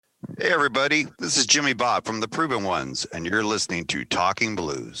Hey, everybody, this is Jimmy Bob from The Proven Ones, and you're listening to Talking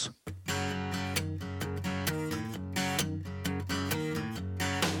Blues.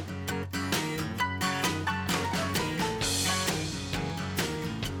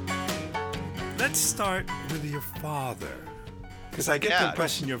 Let's start with your father. Because I get the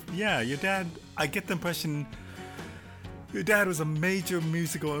impression your dad, I get the impression your dad was a major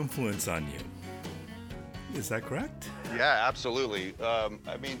musical influence on you. Is that correct? Yeah, absolutely.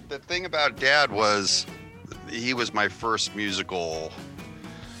 The thing about Dad was he was my first musical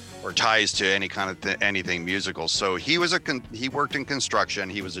or ties to any kind of anything musical. So he worked in construction.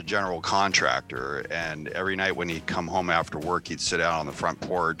 He was a general contractor, and every night when he'd come home after work, he'd sit out on the front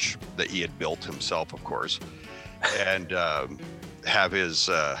porch that he had built himself, of course, and have his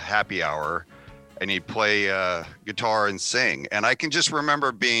happy hour. And he'd play guitar and sing. And I can just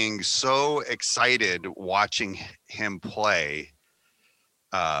remember being so excited watching him play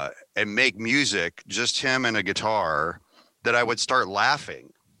and make music, just him and a guitar, that I would start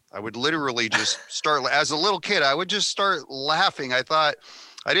laughing. I would literally just start, as a little kid, I would just start laughing. I thought,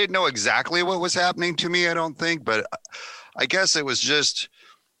 I didn't know exactly what was happening to me, I don't think, but I guess it was just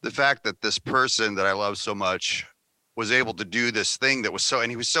the fact that this person that I love so much was able to do this thing that was and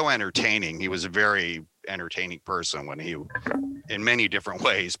he was so entertaining. He was a very entertaining person in many different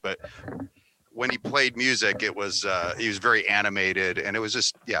ways, but when he played music, he was very animated, and it was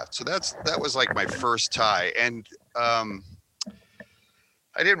just, so that was like my first tie. And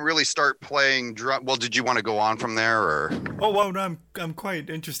I didn't really start playing drum. Well, did you want to go on from there, or? Oh, well, no, I'm quite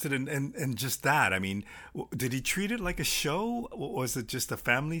interested in just that. I mean, did he treat it like a show? Was it just a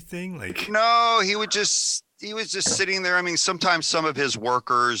family thing? Like, no, he was just sitting there. I mean, sometimes some of his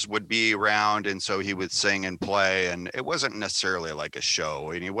workers would be around, and so he would sing and play, and it wasn't necessarily like a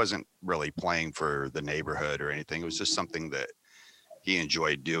show, and he wasn't really playing for the neighborhood or anything. It was just something that he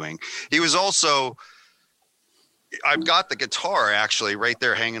enjoyed doing. He was also, I've got the guitar actually right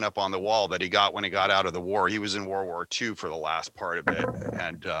there hanging up on the wall that he got when he got out of the war. He was in World War II for the last part of it,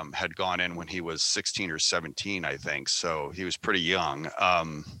 and had gone in when he was 16 or 17, I think. So he was pretty young.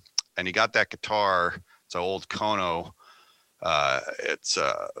 And he got that guitar. It's an old Kono. It's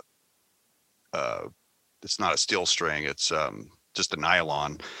not a steel string. It's just a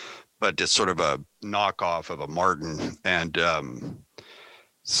nylon, but it's sort of a knockoff of a Martin. And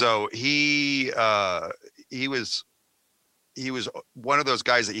so he was one of those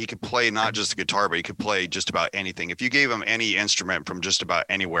guys that he could play not just the guitar, but he could play just about anything. If you gave him any instrument from just about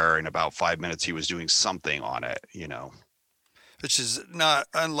anywhere, in about 5 minutes, he was doing something on it, Which is not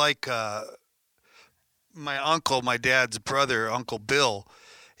unlike my uncle, my dad's brother, Uncle Bill.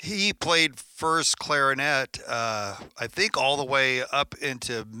 He played first clarinet, I think, all the way up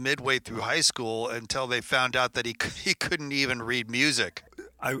into midway through high school until they found out that he couldn't even read music.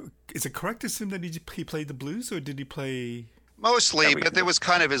 Is it correct to assume that he played the blues, or did he play? Mostly, but there was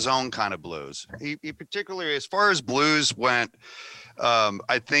kind of his own kind of blues. He particularly, as far as blues went,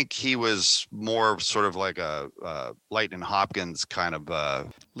 I think he was more sort of like a Lightning Hopkins kind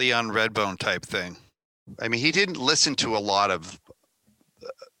of Leon Redbone type thing. I mean, he didn't listen to a lot of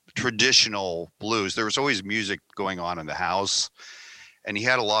traditional blues. There was always music going on in the house, and he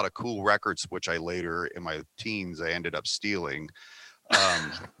had a lot of cool records, which I later in my teens I ended up stealing.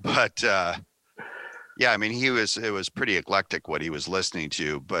 But I mean, it was pretty eclectic what he was listening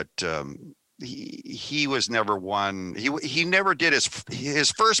to, but he was never one. He never did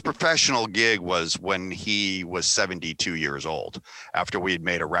his first professional gig was when he was 72 years old, after we'd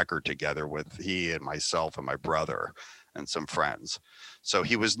made a record together with he and myself and my brother and some friends. So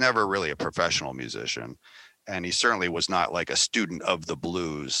he was never really a professional musician, and he certainly was not like a student of the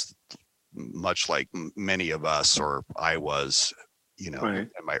blues, much like many of us, or I was, right,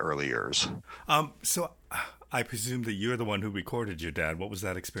 in my early years. So I presume that you're the one who recorded your dad. What was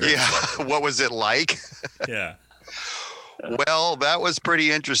that experience like? Yeah, what was it like? Yeah. Well, that was pretty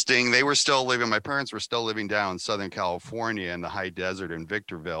interesting. My parents were still living down in Southern California in the high desert in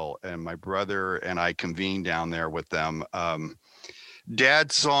Victorville, and my brother and I convened down there with them.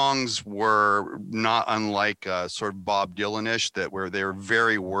 Dad's songs were not unlike sort of Bob Dylan-ish, they were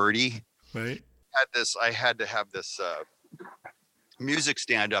very wordy. Right. I had to have this music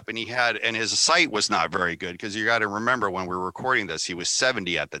stand up, and his sight was not very good, because you got to remember, when we were recording this, he was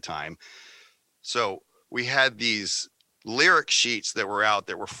 70 at the time. So we had these lyric sheets that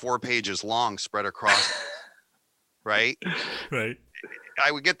were 4 pages long, spread across, right? Right.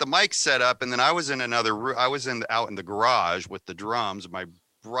 I would get the mic set up, and then I was in another room. I was out in the garage with the drums. My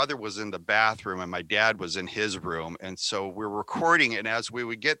brother was in the bathroom, and my dad was in his room. And so we're recording it. And as we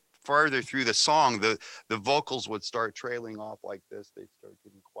would get farther through the song, the vocals would start trailing off like this. They'd start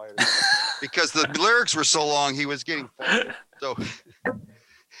getting quieter. Because the lyrics were so long, he was getting farted. So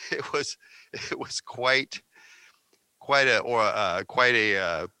it was quite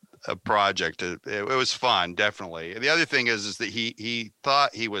a project. It was fun, definitely. The other thing is that he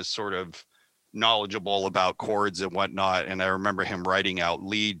thought he was sort of knowledgeable about chords and whatnot, and I remember him writing out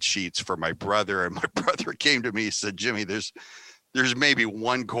lead sheets for my brother, and my brother came to me and said, Jimmy, there's maybe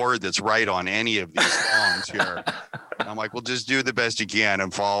one chord that's right on any of these songs here. And I'm like, well, just do the best you can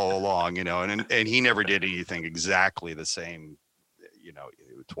and follow along, and he never did anything exactly the same,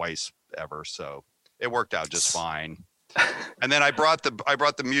 twice ever, so it worked out just fine. And then I brought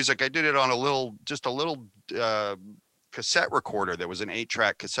the music. I did it on a little cassette recorder. There was an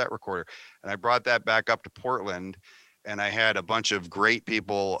 8-track cassette recorder, and I brought that back up to Portland, and I had a bunch of great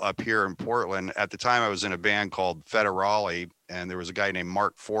people up here in Portland. At the time I was in a band called Federale, and there was a guy named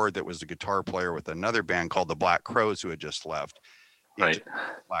Mark Ford that was the guitar player with another band called the Black Crowes who had just left. Right.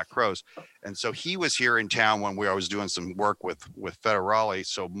 Black Crowes. And so he was here in town when I was doing some work with Federale.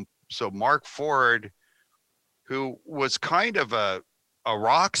 So Mark Ford, who was kind of a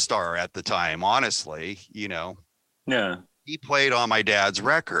rock star at the time, honestly, Yeah. he played on my dad's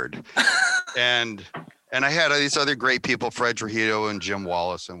record. and I had these other great people, Fred Trujillo and Jim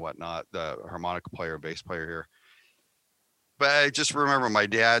Wallace and whatnot, the harmonica player, bass player here. But I just remember my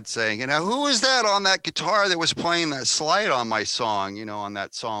dad saying, who was that on that guitar that was playing that slide on my song, on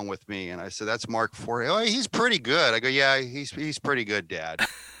that song with me? And I said, that's Mark Ford. Oh, he's pretty good. I go, yeah, he's pretty good, Dad.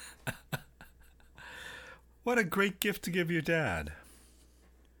 What a great gift to give your dad.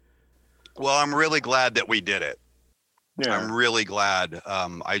 Well, I'm really glad that we did it. Yeah. I'm really glad.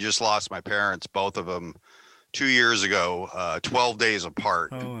 I just lost my parents, both of them, 2 years ago, 12 days apart.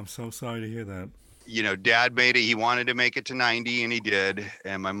 Oh, I'm so sorry to hear that. Dad made it. He wanted to make it to 90, and he did.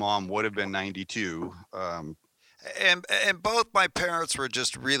 And my mom would have been 92. And both my parents were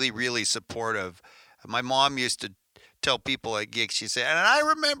just really, really supportive. My mom used to tell people at gigs, she said, and I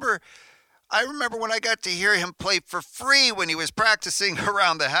remember when I got to hear him play for free when he was practicing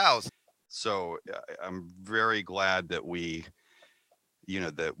around the house. So I'm very glad that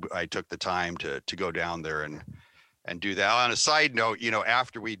that I took the time to go down there and do that. On a side note,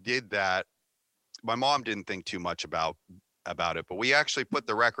 after we did that, my mom didn't think too much about it, but we actually put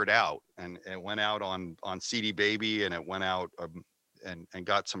the record out, and it went out on CD Baby, and it went out and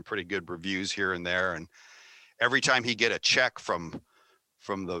got some pretty good reviews here and there. And every time he get a check from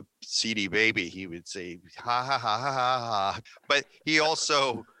the CD Baby, he would say, ha, ha, ha, ha, ha, ha. But he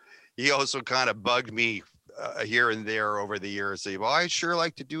also kind of bugged me here and there over the years. Say, well, I'd sure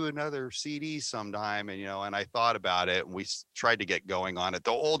like to do another CD sometime. And, and I thought about it, and we tried to get going on it.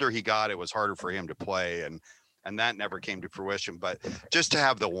 The older he got, it was harder for him to play. And that never came to fruition. But just to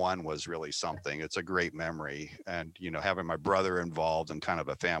have the one was really something. It's a great memory. And, having my brother involved and kind of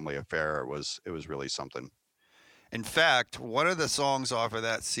a family affair, it was really something. In fact, one of the songs off of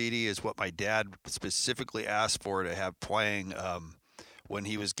that CD is what my dad specifically asked for to have playing when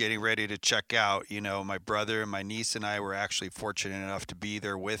he was getting ready to check out. My brother and my niece and I were actually fortunate enough to be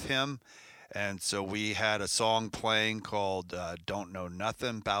there with him. And so we had a song playing called Don't Know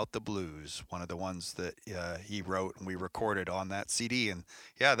Nothing About the Blues, one of the ones that he wrote and we recorded on that CD. And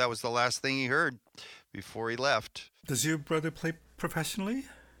yeah, that was the last thing he heard before he left. Does your brother play professionally?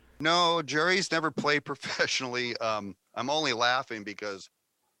 No, Jerry's never played professionally. I'm only laughing because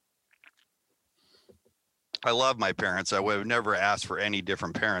I love my parents. I would have never asked for any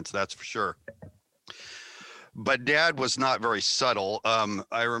different parents, that's for sure. But Dad was not very subtle.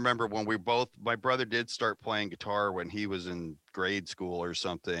 I remember when my brother did start playing guitar when he was in grade school or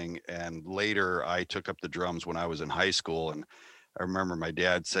something. And later I took up the drums when I was in high school. And I remember my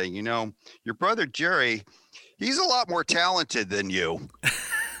dad saying, your brother Jerry, he's a lot more talented than you.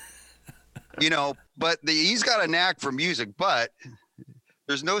 But he's got a knack for music, but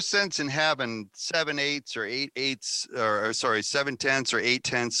there's no sense in having 7/8 or 8/8 or 7/10 or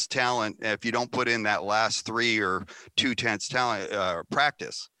 8/10 talent if you don't put in that last 3 or 2/10 talent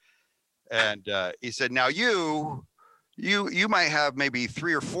practice. And he said, now you might have maybe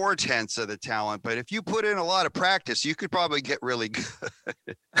 3 or 4/10 of the talent, but if you put in a lot of practice, you could probably get really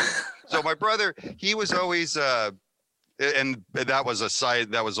good. So my brother, he was always and that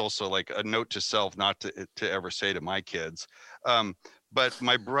was also like a note to self not to ever say to my kids. But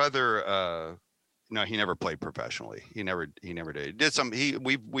my brother, no, he never played professionally. He never did.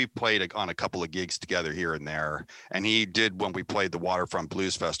 We played on a couple of gigs together here and there, and he did when we played the Waterfront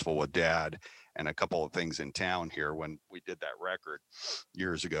Blues Festival with Dad and a couple of things in town here when we did that record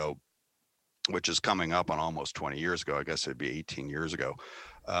years ago, which is coming up on almost 20 years ago. I guess it'd be 18 years ago.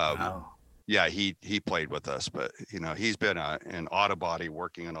 Wow. Yeah, he played with us, but he's been in Autobody,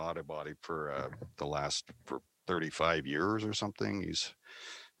 working in Autobody for the last for 35 years or something. He's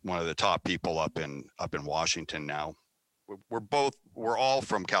one of the top people up in Washington now. We're all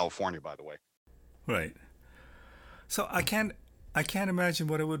from California, by the way. Right. So I can't imagine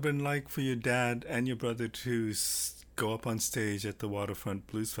what it would have been like for your dad and your brother to go up on stage at the Waterfront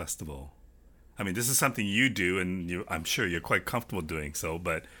Blues Festival. I mean, this is something you do, and I'm sure you're quite comfortable doing so.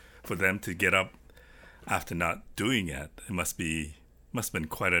 But for them to get up after not doing it, it must have been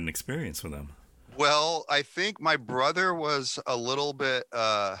quite an experience for them. Well, I think my brother was a little bit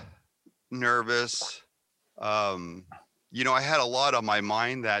nervous. I had a lot on my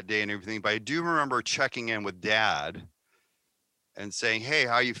mind that day and everything, but I do remember checking in with Dad and saying, "Hey,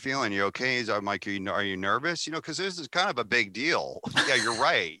 how you feeling? You okay?" I'm like, "Are you nervous? Because this is kind of a big deal." Yeah, you're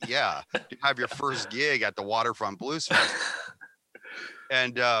right. Yeah, you have your first gig at the Waterfront Blues Fest,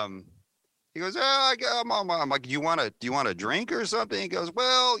 and he goes, I'm like, do you want a drink or something? He goes,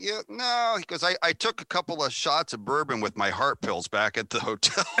 well, yeah, no. He goes, I took a couple of shots of bourbon with my heart pills back at the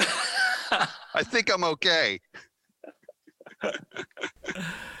hotel. I think I'm okay.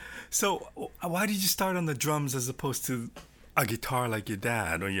 So why did you start on the drums as opposed to a guitar like your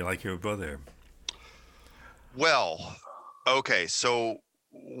dad or like your brother? Well, okay, so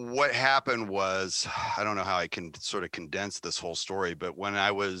what happened was, I don't know how I can sort of condense this whole story, but when I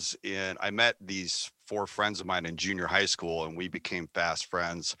met these 4 friends of mine in junior high school, and we became fast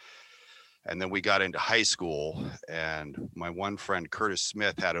friends. And then we got into high school, and my one friend, Curtis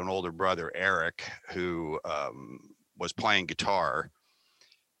Smith, had an older brother, Eric, who was playing guitar.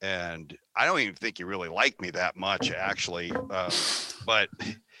 And I don't even think he really liked me that much, actually. But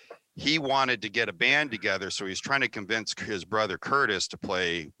he wanted to get a band together, so he's trying to convince his brother Curtis to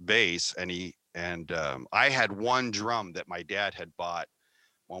play bass. And I had one drum that my dad had bought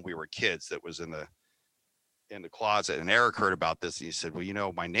when we were kids that was in the closet. And Eric heard about this, and he said,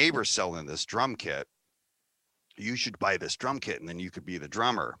 well, my neighbor's selling this drum kit. You should buy this drum kit, and then you could be the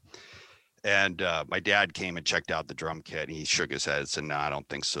drummer. And my dad came and checked out the drum kit, and he shook his head and said, no, I don't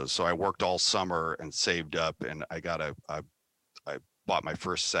think so. So I worked all summer and saved up, and I bought my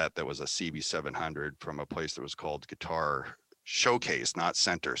first set that was a CB700 from a place that was called Guitar Showcase, not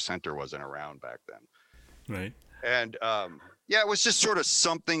Center. Center wasn't around back then. Right. And it was just sort of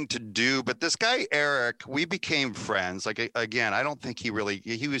something to do. But this guy, Eric, we became friends. Like, again, I don't think he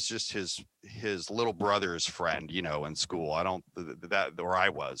was just his little brother's friend, in school. I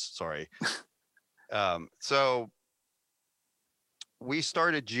was, sorry. So we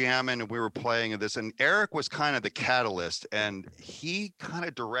started jamming, and we were playing this, and Eric was kind of the catalyst, and he kind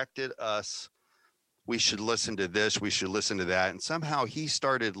of directed us. We should listen to this, we should listen to that. And somehow he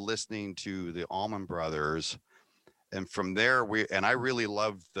started listening to the Allman Brothers. And from there, I really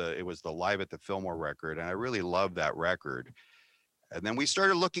loved it was the Live at the Fillmore record, and I really loved that record. And then we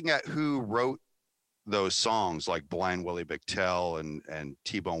started looking at who wrote those songs, like Blind Willie McTell and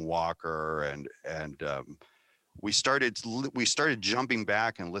T-Bone Walker, and we started jumping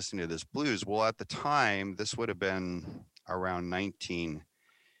back and listening to this blues. Well, at the time, this would have been around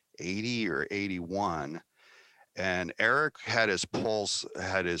 1980 or 81. And Eric had his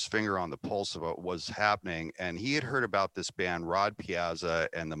finger on the pulse of what was happening. And he had heard about this band, Rod Piazza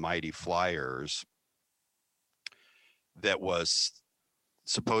and the Mighty Flyers, that was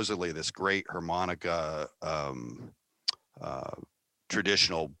supposedly this great harmonica,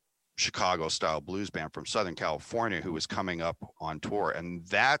 traditional Chicago style blues band from Southern California, who was coming up on tour. And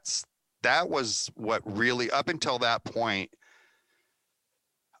that was what really, up until that point,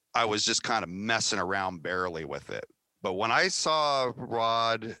 I was just kind of messing around barely with it. But when I saw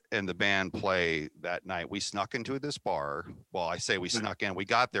Rod and the band play that night, we snuck into this bar. Well, I say we snuck in. We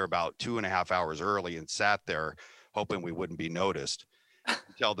got there about 2.5 hours early and sat there hoping we wouldn't be noticed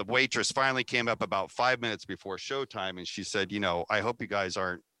until the waitress finally came up about 5 minutes before showtime. And she said, I hope you guys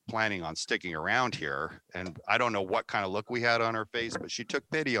aren't planning on sticking around here. And I don't know what kind of look we had on her face, but she took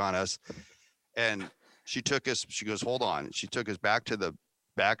pity on us. And she goes, hold on. She took us back to the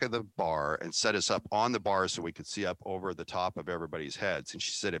back of the bar and set us up on the bar so we could see up over the top of everybody's heads. And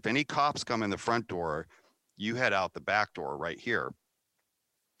she said, if any cops come in the front door, you head out the back door right here.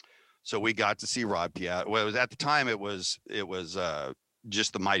 So we got to see Rod Piazza. Well, at the time it was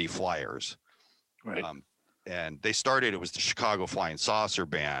just the Mighty Flyers. Right. And it was the Chicago Flying Saucer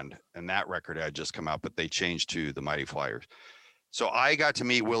Band, and that record had just come out, but they changed to the Mighty Flyers. So I got to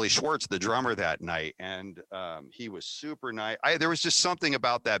meet Willie Schwartz, the drummer, that night, and he was super nice. There was just something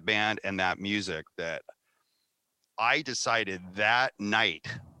about that band and that music that I decided that night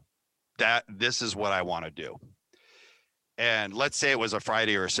that this is what I want to do. And let's say it was a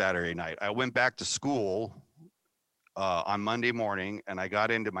Friday or a Saturday night. I went back to school on Monday morning, and I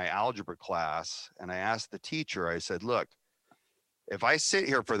got into my algebra class, and I asked the teacher, I said, look, if I sit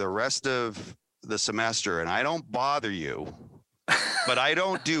here for the rest of the semester and I don't bother you, but I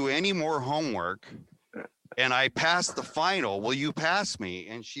don't do any more homework and I pass the final, will you pass me?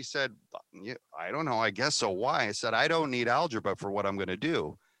 And she said, yeah, I don't know. I guess so. Why? I said, I don't need algebra for what I'm going to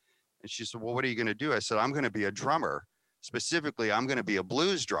do. And she said, well, what are you going to do? I said, I'm going to be a drummer. Specifically, I'm going to be a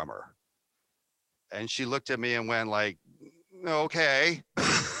blues drummer. And she looked at me and went like, okay,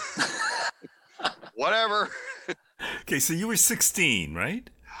 whatever. Okay, so you were 16, right?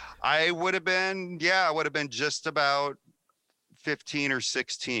 I would have been just about 15 or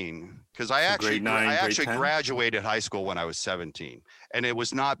 16, because I actually graduated high school when I was 17, and it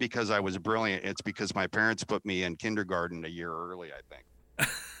was not because I was brilliant. It's because my parents put me in kindergarten a year early, I think.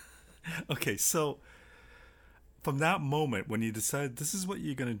 Okay, so from that moment when you decided this is what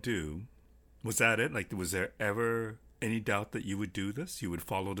you're going to do, was that it? Like, was there ever any doubt that you would do this? You would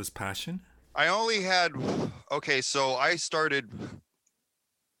follow this passion? I only had, so I started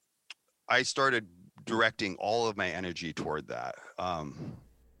directing all of my energy toward that.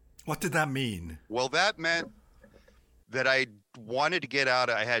 What did that mean? Well, that meant that I wanted to get out.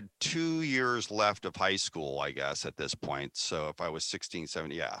 I had 2 years left of high school, I guess, at this point. So if I was 16,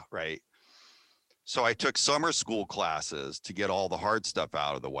 17, yeah, right. So I took summer school classes to get all the hard stuff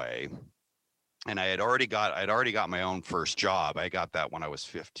out of the way. And I'd already got my own first job. I got that when I was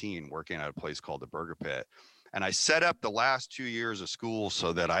 15, working at a place called the Burger Pit. And I set up the last 2 years of school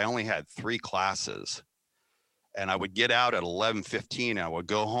so that I only had 3 classes. And I would get out at 11:15, and I would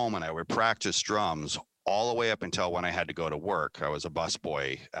go home and I would practice drums all the way up until when I had to go to work. I was a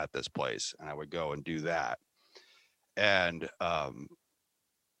busboy at this place, and I would go and do that. And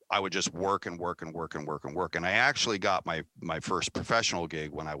I would just work and work and work and work and work. And I actually got my first professional gig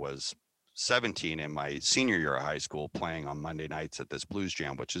when I was 17 in my senior year of high school, playing on Monday nights at this blues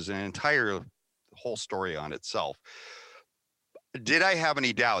jam, which is an entire whole story on itself. Did I have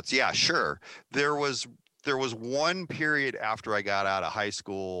any doubts? Yeah, sure. There was one period after I got out of high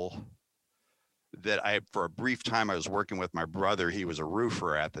school that for a brief time, I was working with my brother. He was a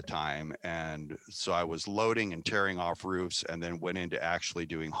roofer at the time. And so I was loading and tearing off roofs, and then went into actually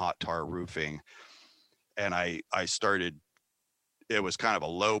doing hot tar roofing. And I started, it was kind of a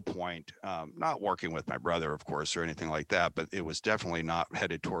low point, not working with my brother, of course, or anything like that, but it was definitely not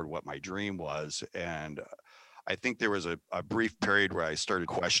headed toward what my dream was. And I think there was a brief period where I started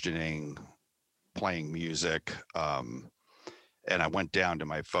questioning playing music. And I went down to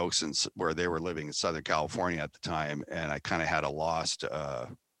my folks where they were living in Southern California at the time. And I kind of had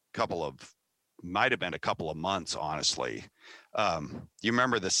might have been a couple of months, honestly. You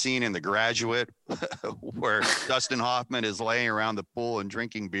remember the scene in The Graduate where Dustin Hoffman is laying around the pool and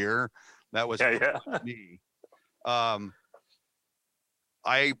drinking beer? That was me.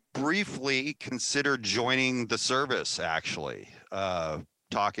 I briefly considered joining the service, actually,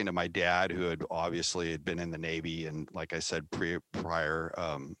 talking to my dad, who had obviously been in the Navy, and like I said prior,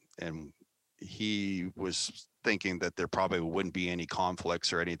 and he was thinking that there probably wouldn't be any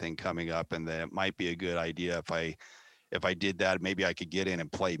conflicts or anything coming up, and that it might be a good idea if I did that, maybe I could get in and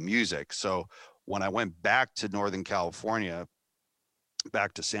play music. So when I went back to Northern California,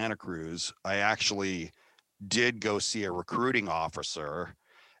 back to Santa Cruz, I actually did go see a recruiting officer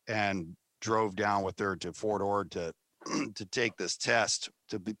and drove down with her to Fort Ord to take this test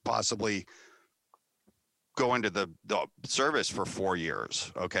to possibly go into the service for 4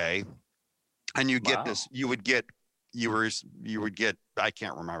 years. Okay. And you get this, you would get, I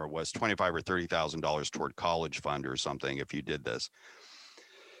can't remember, it was $25,000 or $30,000 toward college fund or something if you did this.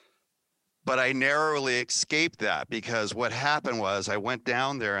 But I narrowly escaped that, because what happened was I went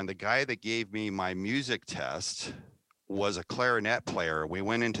down there, and the guy that gave me my music test was a clarinet player. We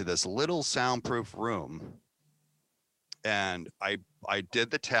went into this little soundproof room, and I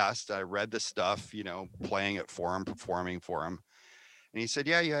did the test. I read the stuff, playing it for him, performing for him. And he said,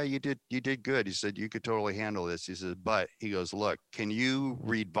 yeah, you did good. He said, you could totally handle this. He said, but he goes, look, can you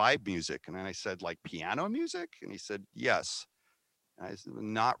read vibe music? And then I said, like piano music? And he said, yes. And I said,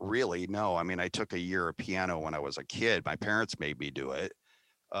 not really. No. I mean, I took a year of piano when I was a kid. My parents made me do it.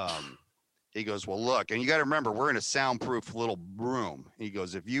 He goes, well, look, and you got to remember, we're in a soundproof little room. He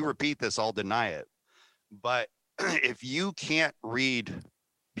goes, if you repeat this, I'll deny it. But if you can't read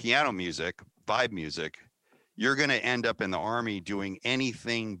piano music, vibe music, you're going to end up in the Army doing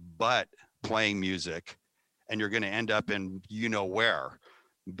anything but playing music, and you're going to end up in where,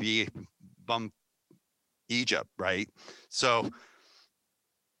 Egypt, right? So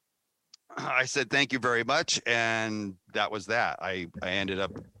I said, thank you very much. And that was that. I ended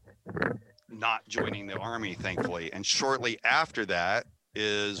up not joining the Army, thankfully. And shortly after that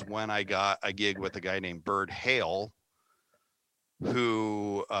is when I got a gig with a guy named Bird Hale,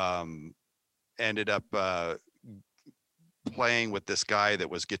 who ended up playing with this guy that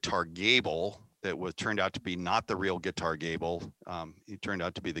was Guitar Gable, that was turned out to be not the real Guitar Gable. He turned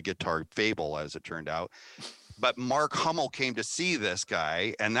out to be the Guitar Fable, as it turned out. But Mark Hummel came to see this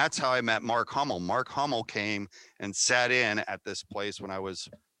guy, and that's how I met Mark Hummel. Mark Hummel came and sat in at this place when I was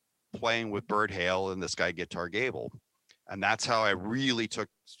playing with Bird Hale and this guy Guitar Gable. And that's how I really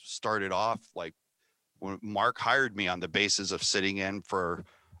started off. Like, when Mark hired me on the basis of sitting in for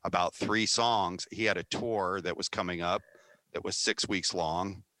about 3 songs. He had a tour that was coming up that was 6 weeks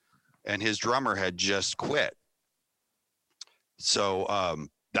long, and his drummer had just quit. So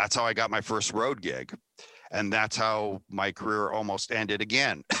that's how I got my first road gig. And that's how my career almost ended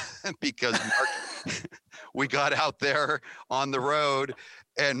again, because Mark, we got out there on the road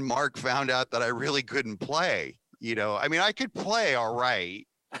and Mark found out that I really couldn't play. You know, I mean, I could play all right,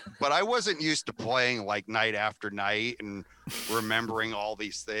 but I wasn't used to playing like night after night and remembering all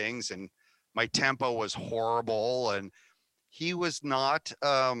these things. And my tempo was horrible. And he was not,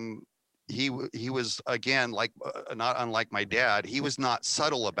 he was, again, like not unlike my dad, he was not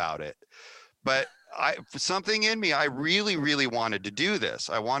subtle about it. But something in me, I really, really wanted to do this.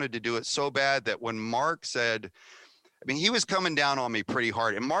 I wanted to do it so bad that when Mark said, I mean, he was coming down on me pretty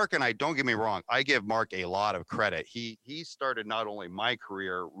hard. And Mark and I, don't get me wrong, I give Mark a lot of credit. He started not only my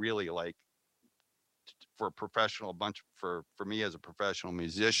career, really, like, for a professional for me as a professional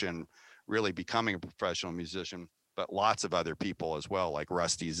musician, really becoming a professional musician, but lots of other people as well, like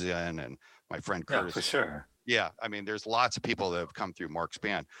Rusty Zinn and my friend Curtis. Yeah, for sure. Yeah, I mean, there's lots of people that have come through Mark's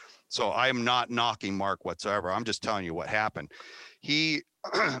band. So I'm not knocking Mark whatsoever. I'm just telling you what happened. He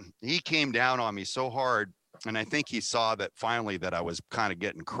came down on me so hard, and I think he saw that finally that I was kind of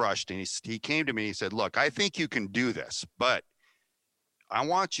getting crushed. And he came to me, he said, look, I think you can do this, but I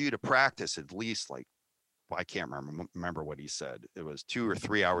want you to practice at least, like, well, I can't remember what he said. It was 2 or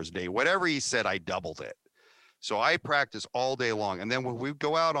 3 hours a day. Whatever he said, I doubled it. So I practiced all day long. And then when we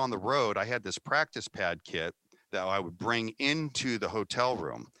go out on the road, I had this practice pad kit that I would bring into the hotel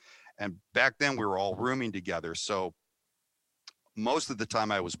room. And back then we were all rooming together. So most of the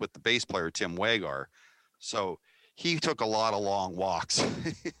time I was with the bass player, Tim Wagar. So he took a lot of long walks.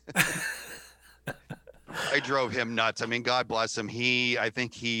 I drove him nuts. I mean, God bless him.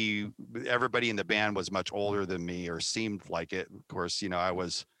 Everybody in the band was much older than me, or seemed like it. Of course, you know, I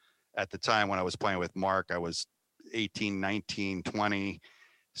was, at the time when I was playing with Mark, I was 18, 19, 20.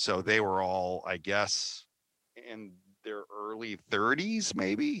 So they were all, I guess, in their early 30s,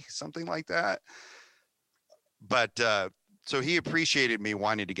 maybe something like that. But so he appreciated me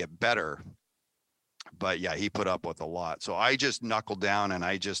wanting to get better. But yeah, he put up with a lot. So I just knuckled down, and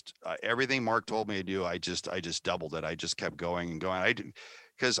I just everything Mark told me to do, I just doubled it. I just kept going and going.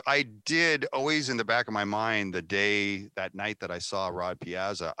 Because I did always, in the back of my mind, that night that I saw Rod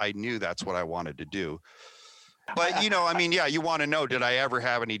Piazza, I knew that's what I wanted to do. But, you know, I mean, yeah, you want to know, did I ever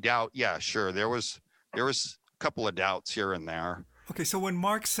have any doubt? Yeah, sure. There was a couple of doubts here and there. Okay, so when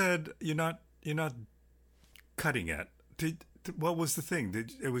Mark said you're not cutting it, what was the thing?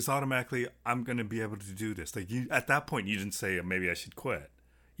 It was automatically, I'm going to be able to do this. Like, at that point, you didn't say, maybe I should quit.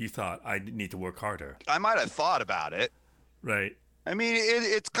 You thought, I need to work harder. I might have thought about it. Right. I mean,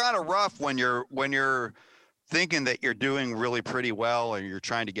 it's kind of rough when you're thinking that you're doing really pretty well, and you're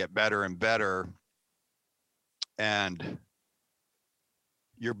trying to get better and better, and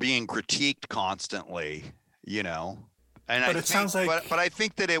you're being critiqued constantly, you know. And but I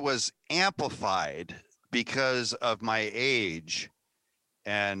think that it was amplified because of my age.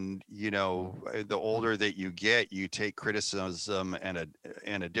 And, you know, the older that you get, you take criticism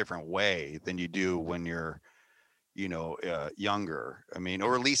in a different way than you do when you're, you know, younger. I mean,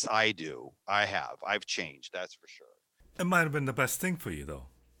 or at least I do. I've changed. That's for sure. It might have been the best thing for you, though.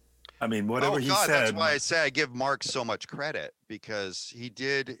 I mean, whatever he said. That's why I say I give Mark so much credit, because he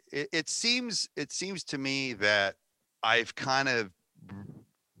did. It seems to me that I've kind of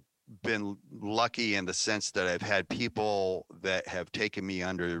been lucky in the sense that I've had people that have taken me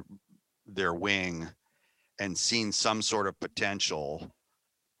under their wing and seen some sort of potential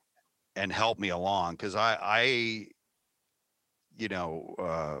and helped me along. Because I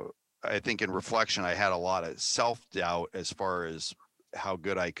think in reflection, I had a lot of self-doubt as far as how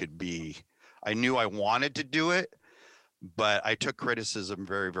good I could be. I knew I wanted to do it, but I took criticism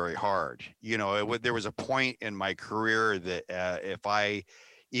very, very hard. You know, there was a point in my career that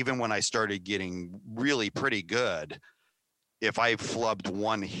even when I started getting really pretty good, if I flubbed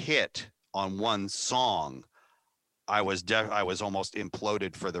one hit on one song, I was almost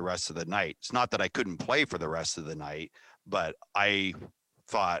imploded for the rest of the night. It's not that I couldn't play for the rest of the night, but I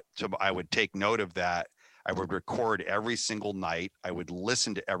thought I would take note of that. I would record every single night. I would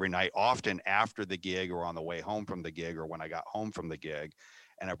listen to every night, often after the gig or on the way home from the gig or when I got home from the gig,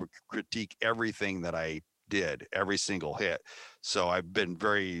 and I would critique everything that I did, every single hit. So I've been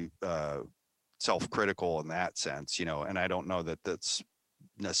very self-critical in that sense, and I don't know that that's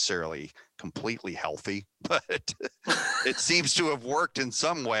necessarily completely healthy, but it seems to have worked in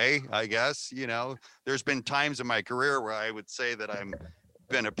some way, I guess. There's been times in my career where I would say that I'm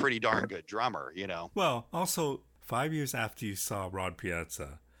been a pretty darn good drummer. Well, also 5 years after you saw Rod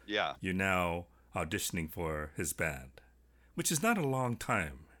Piazza, yeah, you're now auditioning for his band, which is not a long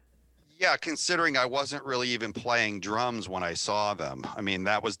time. Yeah, considering I wasn't really even playing drums when I saw them. I mean,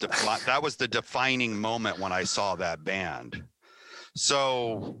 that was the defining moment when I saw that band.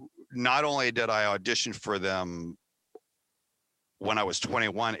 So not only did I audition for them when I was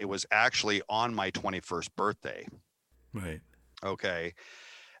 21, it was actually on my 21st birthday. Right. Okay.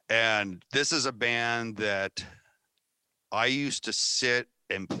 And this is a band that I used to sit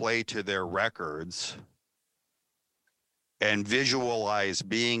and play to their records and visualize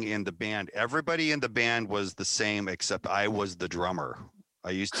being in the band. Everybody in the band was the same, except I was the drummer.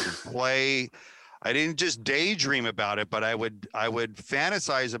 I used to play. I didn't just daydream about it, but I would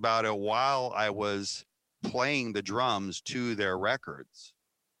fantasize about it while I was playing the drums to their records.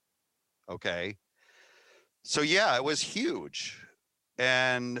 Okay. So yeah, it was huge.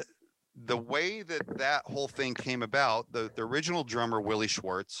 And the way that whole thing came about, the original drummer, Willie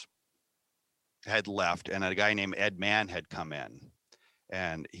Schwartz, had left, and a guy named Ed Mann had come in.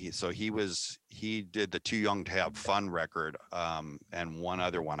 And he did the Too Young to Have Fun record, and one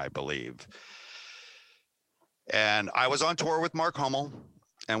other one, I believe. And I was on tour with Mark Hummel,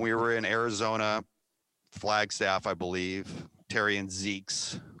 and we were in Arizona, Flagstaff, I believe, Terry and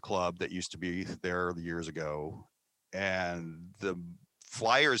Zeke's club that used to be there years ago. And the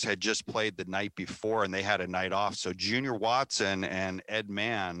Flyers had just played the night before, and they had a night off. So Junior Watson and Ed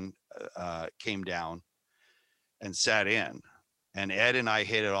Mann came down and sat in. And Ed and I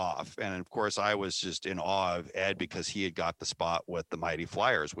hit it off. And of course, I was just in awe of Ed because he had got the spot with the Mighty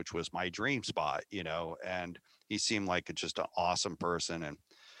Flyers, which was my dream spot, and he seemed like just an awesome person. And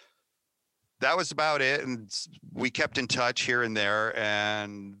that was about it. And we kept in touch here and there.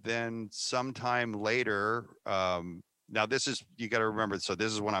 And then sometime later, now this is, you got to remember, so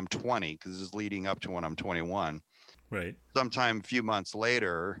this is when I'm 20, because this is leading up to when I'm 21. Right. Sometime a few months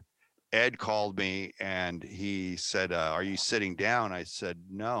later, Ed called me and he said, "Are you sitting down?" I said,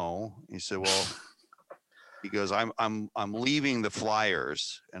 "No." He said, "Well," he goes, I'm leaving the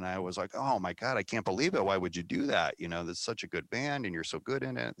Flyers." And I was like, "Oh my God, I can't believe it. Why would you do that? That's such a good band and you're so good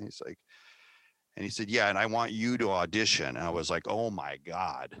in it." And he's like, and he said, "Yeah, and I want you to audition." And I was like, "Oh my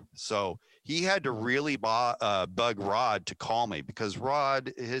God." So he had to really bug Rod to call me, because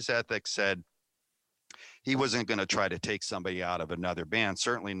Rod, his ethics said he wasn't going to try to take somebody out of another band,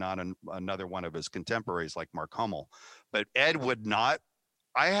 certainly not another one of his contemporaries like Mark Hummel. But Ed would not.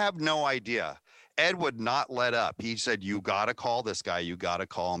 I have no idea. Ed would not let up. He said, "You got to call this guy. You got to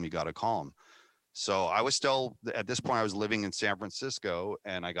call him. You got to call him." So I was still, at this point, I was living in San Francisco,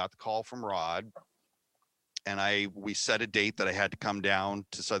 and I got the call from Rod, and we set a date that I had to come down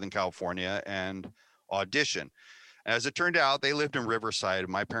to Southern California and audition. As it turned out, they lived in Riverside.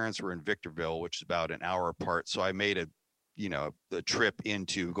 My parents were in Victorville, which is about an hour apart. So I made the trip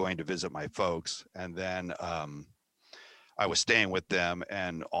into going to visit my folks. And then I was staying with them.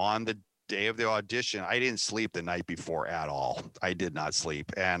 And on the day of the audition, I didn't sleep the night before at all. I did not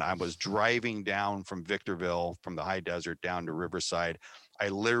sleep. And I was driving down from Victorville, from the high desert down to Riverside. I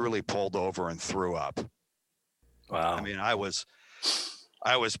literally pulled over and threw up. Wow. I mean, I was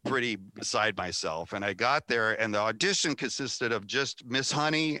pretty beside myself. And I got there, and the audition consisted of just Miss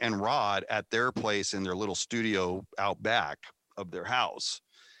Honey and Rod at their place in their little studio out back of their house.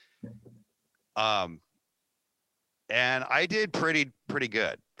 And I did pretty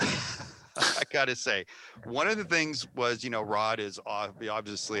good. I got to say, one of the things was, Rod is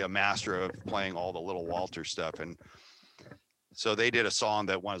obviously a master of playing all the Little Walter stuff. And so they did a song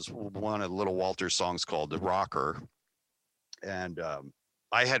that was one of Little Walter's songs called "The Rocker." And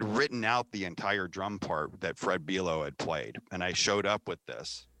I had written out the entire drum part that Fred Bilo had played, and I showed up with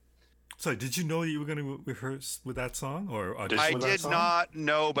this. So, did you know you were going to rehearse with that song, or I did not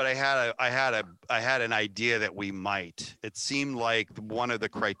know, but I had an idea that we might. It seemed like one of the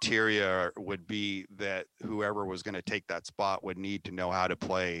criteria would be that whoever was going to take that spot would need to know how to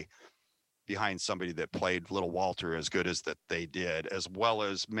play behind somebody that played Little Walter as good as that they did, as well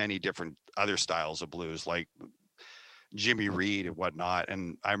as many different other styles of blues like Jimmy Reed and whatnot.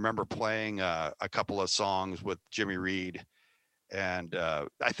 And I remember playing a couple of songs with Jimmy Reed, and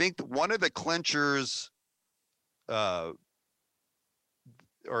I think one of the clinchers or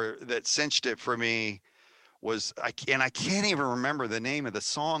that cinched it for me was I can't even remember the name of the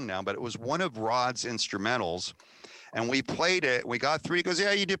song now, but it was one of Rod's instrumentals, and we played it. We got through. He goes,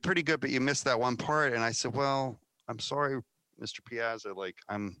 "Yeah, you did pretty good, but you missed that one part." And I said, "Well, I'm sorry, Mr. Piazza. Like,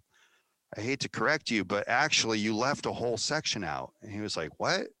 I hate to correct you, but actually, you left a whole section out." And he was like,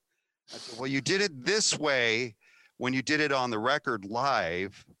 "What?" I said, "Well, you did it this way when you did it on the record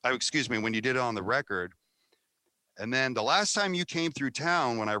live. Excuse me, when you did it on the record." And then the last time you came through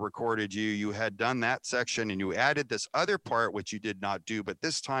town when I recorded you, you had done that section and you added this other part, which you did not do. But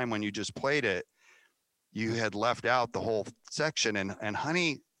this time when you just played it, you had left out the whole section. And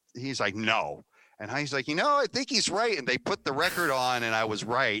Honey, he's like, "No." And Honey's like, I think he's right. And they put the record on and I was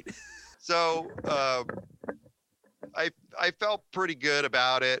right. So I felt pretty good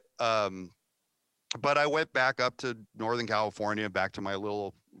about it. But I went back up to Northern California, back to my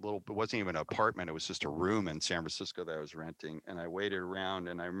little, it wasn't even an apartment. It was just a room in San Francisco that I was renting. And I waited around,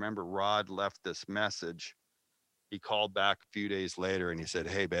 and I remember Rod left this message. He called back a few days later and he said,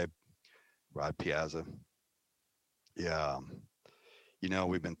 "Hey, babe, Rod Piazza. Yeah.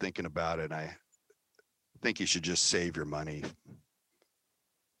 We've been thinking about it. I think you should just save your money.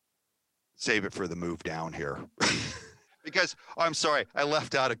 Save it for the move down here." Because I'm sorry, I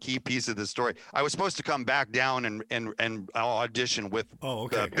left out a key piece of the story. I was supposed to come back down and audition with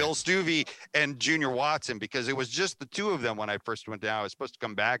Bill Stuvey and Junior Watson, because it was just the two of them when I first went down. I was supposed to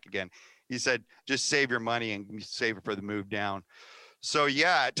come back again. He said, "Just save your money and save it for the move down." So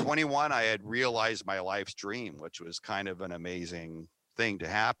yeah, at 21, I had realized my life's dream, which was kind of an amazing thing to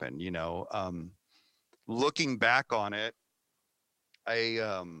happen. Looking back on it,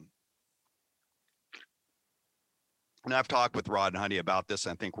 and I've talked with Rod and Honey about this.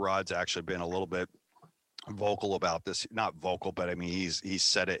 I think Rod's actually been a little bit vocal about this. Not vocal, but I mean, he's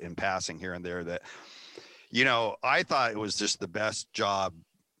said it in passing here and there that, I thought it was just the best job,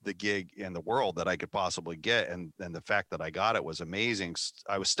 the gig in the world that I could possibly get. And the fact that I got it was amazing.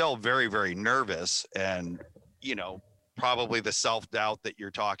 I was still very, very nervous, and, probably the self-doubt that you're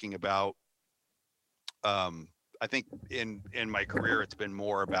talking about. I think in my career, it's been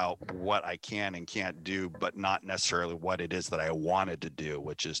more about what I can and can't do, but not necessarily what it is that I wanted to do,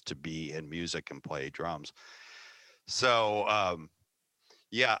 which is to be in music and play drums. So,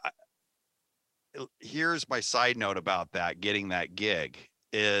 here's my side note about that, getting that gig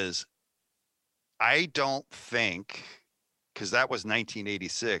is I don't think, because that was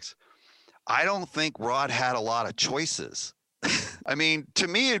 1986, I don't think Rod had a lot of choices. I mean, to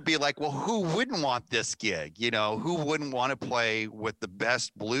me, it'd be like, well, who wouldn't want this gig? Who wouldn't want to play with the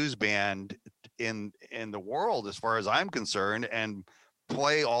best blues band in the world, as far as I'm concerned, and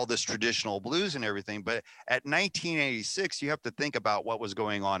play all this traditional blues and everything? But at 1986, you have to think about what was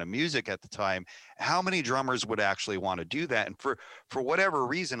going on in music at the time. How many drummers would actually want to do that? And for whatever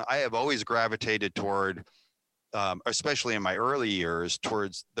reason, I have always gravitated toward, especially in my early years,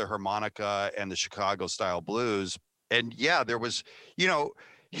 towards the harmonica and the Chicago style blues. And yeah, there was,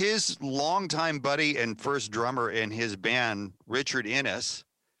 his longtime buddy and first drummer in his band, Richard Innes,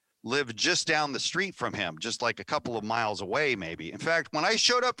 lived just down the street from him, just like a couple of miles away, maybe. In fact, when I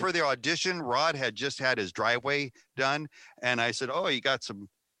showed up for the audition, Rod had just had his driveway done. And I said, "Oh, you got some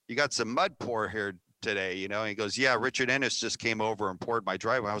mud pour here today, And he goes, "Yeah, Richard Innes just came over and poured my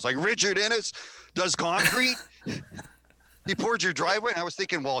driveway." I was like, "Richard Innes does concrete?" He poured your driveway? And I was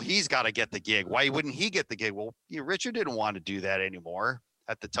thinking, well, he's got to get the gig. Why wouldn't he get the gig? Well, Richard didn't want to do that anymore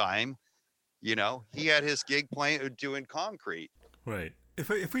at the time. He had his gig playing, doing concrete. Right.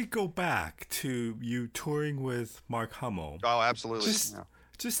 If we go back to you touring with Mark Hummel. Oh, absolutely.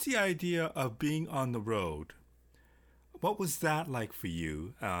 Just the idea of being on the road. What was that like for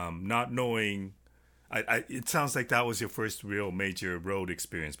you? Not knowing, it sounds like that was your first real major road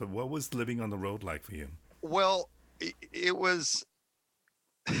experience, but what was living on the road like for you? Well, it was,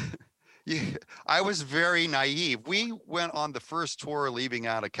 I was very naive. We went on the first tour leaving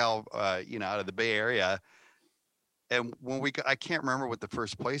out of out of the Bay Area. And when I can't remember what the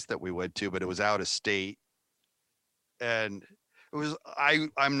first place that we went to, but it was out of state. And it was,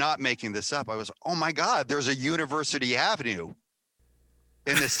 I'm not making this up. I was, oh my God, there's a University Avenue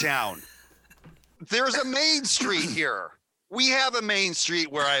in this town. There's a main street here. We have a main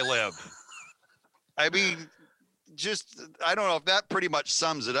street where I live. I mean, I don't know if that pretty much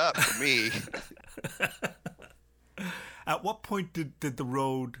sums it up for me. At what point did the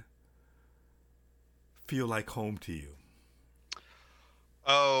road feel like home to you?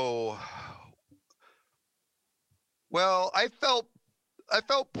 Oh, well, I felt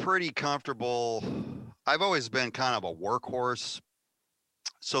pretty comfortable. I've always been kind of a workhorse.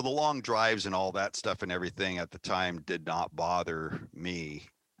 So the long drives and all that stuff and everything at the time did not bother me.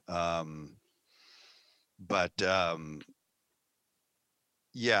 Um, but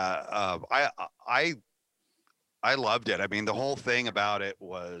yeah, I I loved it. I mean, the whole thing about it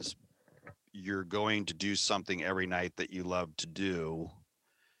was you're going to do something every night that you love to do.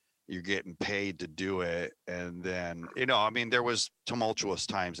 You're getting paid to do it, and then I mean, there was tumultuous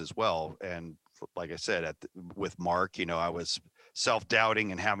times as well. And like I said, with Mark, I was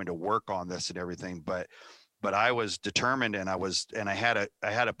self-doubting and having to work on this and everything, but I was determined, and I had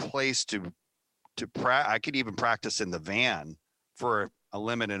a place I could even practice in the van for a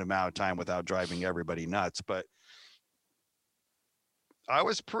limited amount of time without driving everybody nuts. But I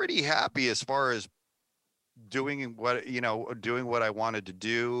was pretty happy as far as doing what I wanted to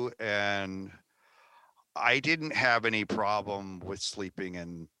do. And I didn't have any problem with sleeping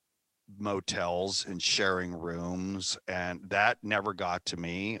in motels and sharing rooms, and that never got to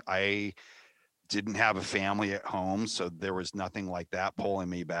me. I didn't have a family at home, so there was nothing like that pulling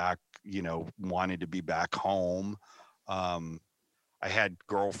me back, wanting to be back home. I had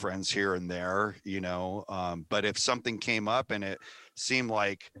girlfriends here and there, but if something came up and it seemed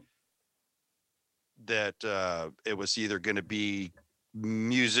like that it was either going to be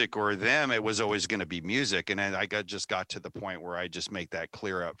music or them, it was always going to be music. And then just got to the point where I just make that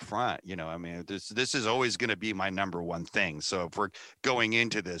clear up front. I mean, this is always going to be my number one thing. So if we're going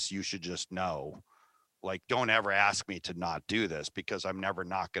into this, you should just know, like, don't ever ask me to not do this, because I'm never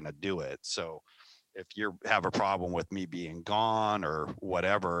not going to do it. So if you have a problem with me being gone or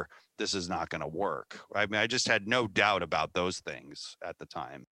whatever, this is not going to work. I mean, I just had no doubt about those things at the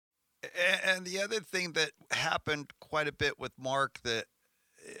time. And the other thing that happened quite a bit with Mark, that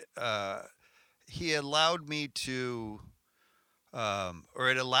he allowed me to, or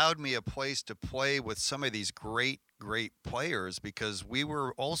it allowed me a place to play with some of these great players, because we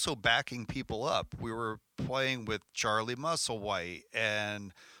were also backing people up. We were playing with Charlie Musselwhite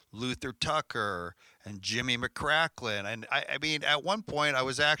and Luther Tucker and Jimmy McCracklin. And I mean, at one point I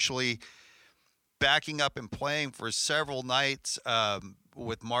was actually backing up and playing for several nights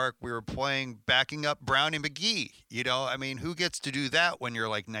with Mark. We were backing up Brownie McGhee. I mean, who gets to do that when you're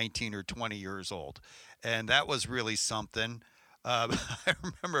like 19 or 20 years old? And that was really something. I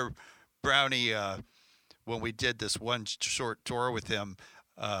remember Brownie, when we did this one short tour with him,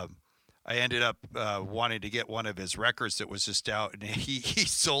 I ended up wanting to get one of his records that was just out, and he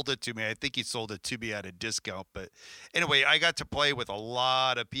sold it to me. I think he sold it to me at a discount. But anyway, I got to play with a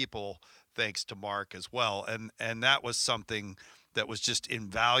lot of people thanks to Mark as well, and that was something that was just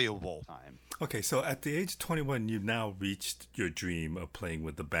invaluable. Okay, so at the age of 21, you've now reached your dream of playing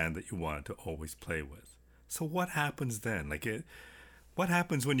with the band that you wanted to always play with. So what happens then? What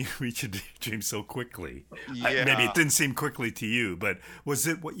happens when you reach your dream so quickly? Yeah. Maybe it didn't seem quickly to you, but was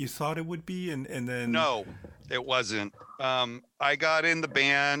it what you thought it would be? And then No, it wasn't. I got in the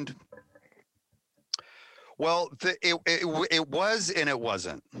band. Well, it was and it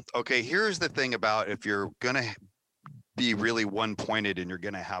wasn't. Okay, here's the thing about if you're gonna be really one-pointed and you're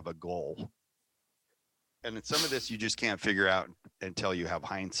gonna have a goal, and some of this you just can't figure out until you have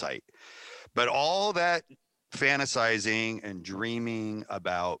hindsight. But all that fantasizing and dreaming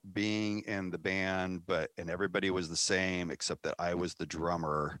about being in the band, and everybody was the same except that I was the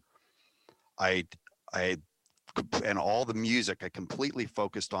drummer. And all the music, I completely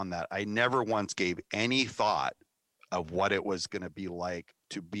focused on that. I never once gave any thought of what it was going to be like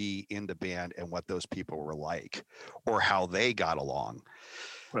to be in the band and what those people were like or how they got along.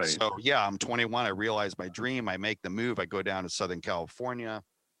 Right. So yeah, I'm 21. I realize my dream. I make the move. I go down to Southern California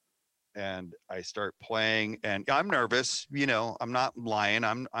and I start playing, and I'm nervous. I'm not lying.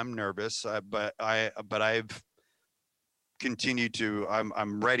 I'm nervous, but I've continued to.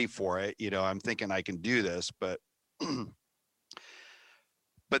 I'm ready for it. I'm thinking I can do this, but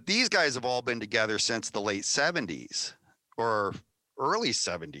these guys have all been together since the late 70s or early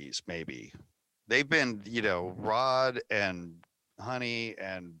 70s, maybe. They've been, Rod and Honey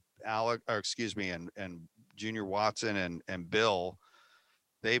and Alec, and Junior Watson and Bill.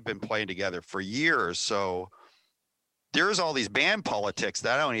 They've been playing together for years. So there's all these band politics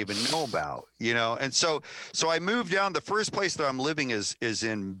that I don't even know about, And so I moved down. The first place that I'm living is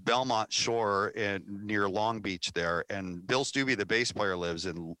in Belmont Shore near Long Beach there. And Bill Stubbe, the bass player, lives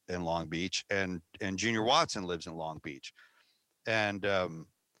in Long Beach, and Junior Watson lives in Long Beach. And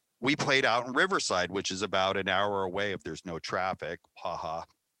we played out in Riverside, which is about an hour away if there's no traffic. Ha ha.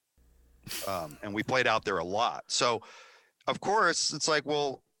 and we played out there a lot. So, of course, it's like,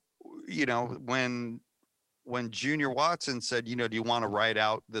 well, when Junior Watson said, do you want to ride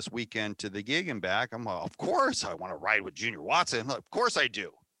out this weekend to the gig and back? I'm like, of course I want to ride with Junior Watson. Of course I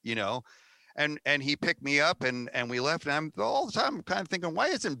do, and he picked me up and we left. And I'm all the time kind of thinking, why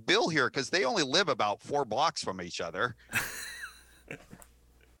isn't Bill here? Because they only live about 4 blocks from each other.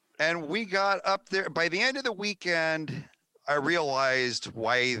 And we got up there. By the end of the weekend, I realized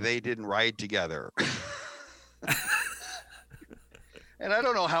why they didn't ride together. And I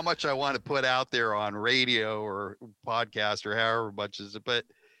don't know how much I want to put out there on radio or podcast or however much is it, but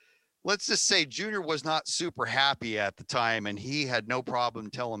let's just say Junior was not super happy at the time, and he had no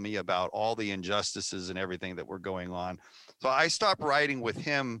problem telling me about all the injustices and everything that were going on. So I stopped riding with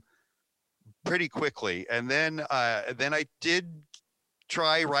him pretty quickly. And then I did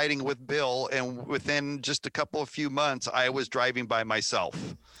try riding with Bill, and within just a couple of few months, I was driving by myself.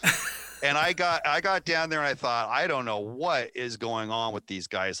 And I got down there and I thought, I don't know what is going on with these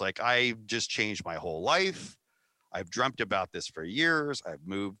guys. Like, I just changed my whole life. I've dreamt about this for years. I've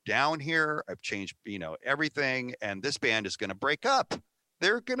moved down here. I've changed, everything. And this band is going to break up.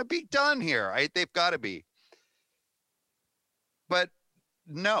 They're going to be done here. They've got to be. But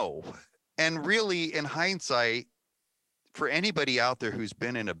no. And really, in hindsight, for anybody out there who's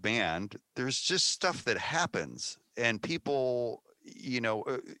been in a band, there's just stuff that happens. And people,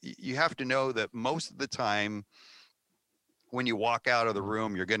 you have to know that most of the time when you walk out of the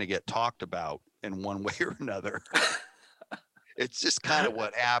room, you're going to get talked about in one way or another. It's just kind of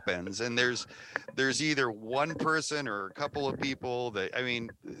what happens. And there's either one person or a couple of people that,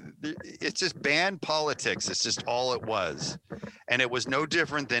 it's just band politics. It's just all it was. And it was no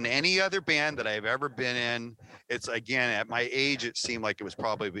different than any other band that I've ever been in. It's, again, at my age, it seemed like it was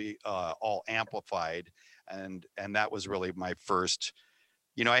probably all amplified. And that was really my first,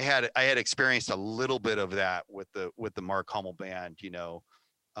 I had experienced a little bit of that with the Mark Hummel band,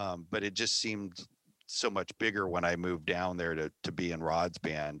 but it just seemed so much bigger when I moved down there to be in Rod's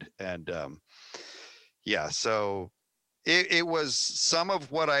band. And so it was some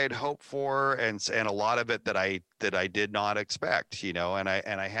of what I had hoped for, and a lot of it that I did not expect, and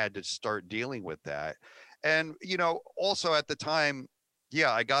I had to start dealing with that. And also at the time,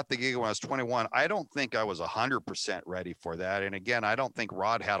 I got the gig when I was 21. I don't think I was 100% ready for that. And again, I don't think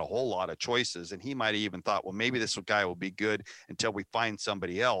Rod had a whole lot of choices, and he might have even thought, well, maybe this guy will be good until we find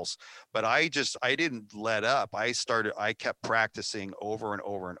somebody else. But I didn't let up. I kept practicing over and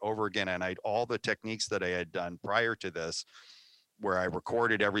over and over again. And all the techniques that I had done prior to this, where I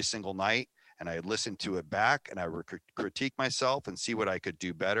recorded every single night and I listened to it back and I would critique myself and see what I could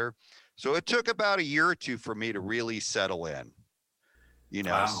do better. So it took about a year or two for me to really settle in.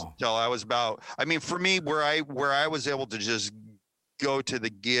 Wow. Till I was about, for me, where I was able to just go to the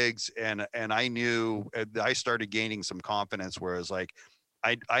gigs and I knew, I started gaining some confidence where I was like,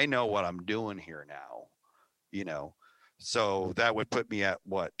 I know what I'm doing here now, so that would put me at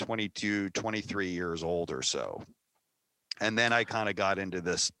 22, 23 years old or so. And then I kind of got into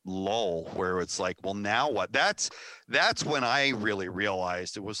this lull where it's like, well, now what? That's when I really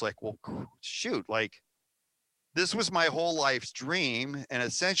realized it was like, well, shoot, like, this was my whole life's dream. And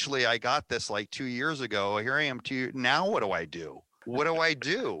essentially I got this like 2 years ago. Here I am now. What do I do? What do I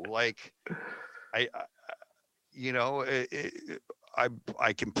do? Like, I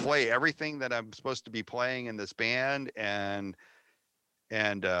can play everything that I'm supposed to be playing in this band. And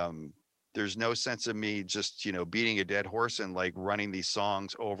there's no sense of me just, beating a dead horse and like running these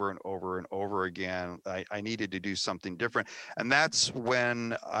songs over and over and over again. I needed to do something different. And that's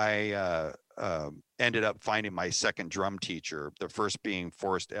when I, ended up finding my second drum teacher, the first being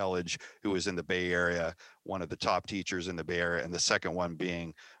Forrest Elledge, who was in the Bay Area, one of the top teachers in the Bay Area, and the second one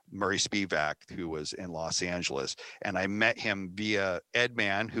being Murray Spivak, who was in Los Angeles. And I met him via Ed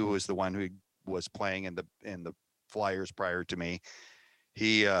Mann, who was the one who was playing in the Flyers prior to me.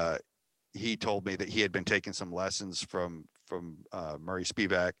 He told me that he had been taking some lessons from Murray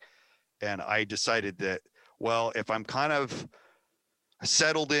Spivak, and I decided that, well, if I'm kind of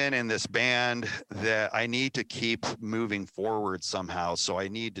settled in this band, that I need to keep moving forward somehow. So I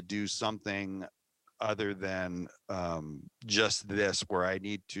need to do something other than just this, where I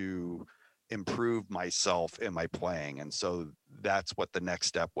need to improve myself in my playing. And so that's what the next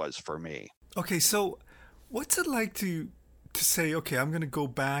step was for me. Okay, so what's it like to say, okay, I'm going to go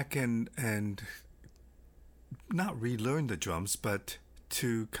back and not relearn the drums, but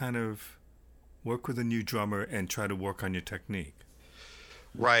to kind of work with a new drummer and try to work on your technique?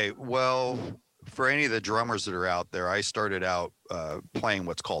 Right. Well, for any of the drummers that are out there, I started out playing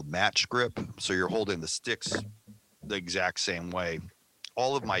what's called match grip. So you're holding the sticks the exact same way.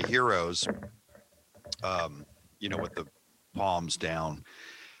 all of my heroes, with the palms down,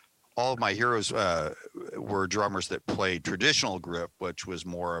 all of my heroes were drummers that played traditional grip, which was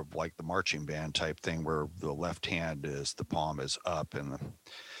more of like the marching band type thing, where the left hand is, the palm is up.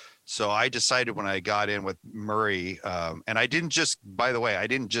 So I decided when I got in with Murray, and I didn't just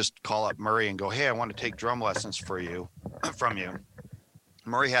call up Murray and go, hey, I want to take drum lessons from you.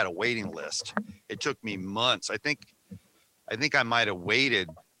 Murray had a waiting list. It took me months. I think I might have waited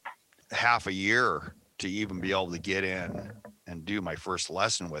half a year to even be able to get in and do my first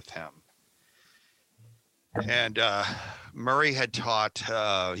lesson with him. And Murray had taught,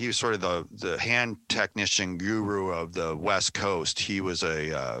 he was sort of the hand technician guru of the West Coast. He was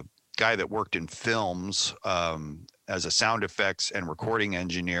a guy that worked in films as a sound effects and recording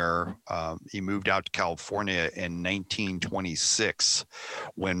engineer. He moved out to California in 1926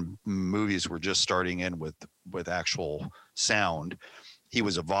 when movies were just starting in with actual sound. He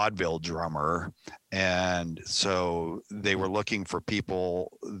was a vaudeville drummer, and so they were looking for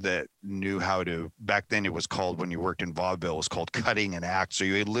people that knew how to, back then it was called, when you worked in vaudeville, it was called cutting an act. So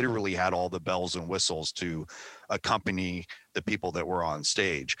you literally had all the bells and whistles to accompany the people that were on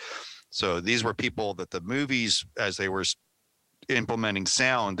stage. So these were people that the movies, as they were implementing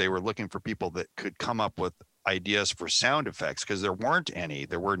sound, they were looking for people that could come up with ideas for sound effects, because there weren't any,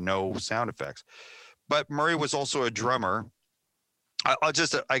 there were no sound effects. But Murray was also a drummer. I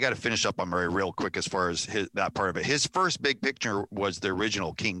got to finish up on Murray real quick as far as that part of it. His first big picture was the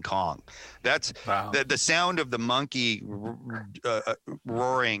original King Kong. That's the sound of the monkey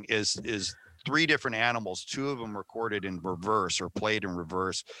roaring is three different animals, two of them recorded in reverse or played in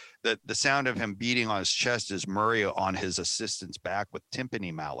reverse. The sound of him beating on his chest is Murray on his assistant's back with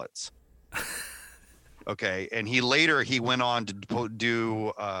timpani mallets. Okay, and he went on to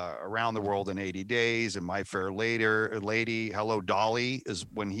do Around the World in 80 Days and My Fair Lady, Hello Dolly is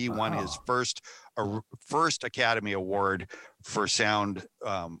when he won his first Academy Award for sound.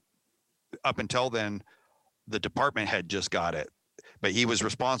 Up until then, the department had just got it, but he was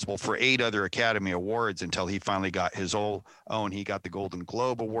responsible for 8 other Academy Awards until he finally got his own. He got the Golden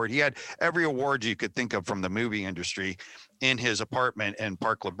Globe Award. He had every award you could think of from the movie industry in his apartment in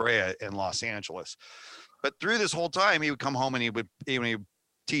Park La Brea in Los Angeles. But through this whole time, he would come home and he would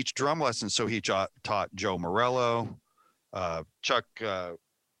teach drum lessons. So he taught Joe Morello, Chuck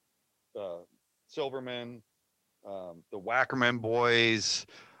Silverman, the Wackerman Boys.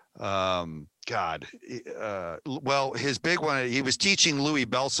 His big one, he was teaching Louis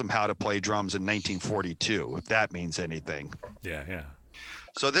Bellson how to play drums in 1942, if that means anything. Yeah.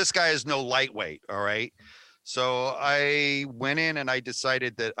 So this guy is no lightweight, all right? So I went in and I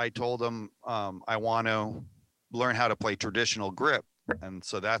decided that I told him I want to learn how to play traditional grip. And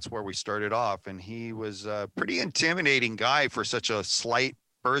so that's where we started off. And he was a pretty intimidating guy for such a slight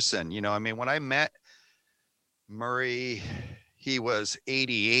person. You know, I mean, when I met Murray, he was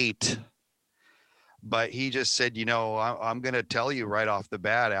 88. But he just said, I'm going to tell you right off the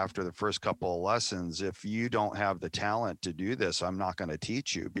bat after the first couple of lessons, if you don't have the talent to do this, I'm not going to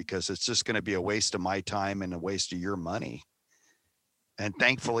teach you, because it's just going to be a waste of my time and a waste of your money. And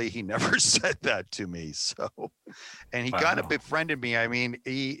thankfully, he never said that to me. So, and he kind of befriended me. I mean,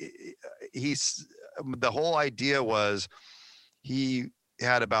 he's the whole idea was he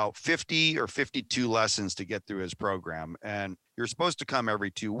had about 50 or 52 lessons to get through his program. And you're supposed to come every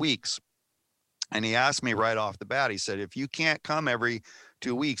 2 weeks. And he asked me right off the bat, he said, if you can't come every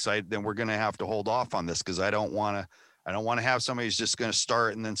 2 weeks, then we're going to have to hold off on this, because I don't want to have somebody who's just going to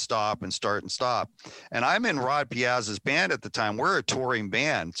start and then stop and start and stop. And I'm in Rod Piazza's band at the time. We're a touring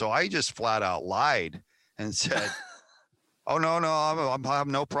band. So I just flat out lied and said, oh, no, I have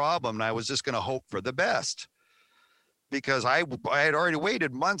no problem. And I was just going to hope for the best, because I had already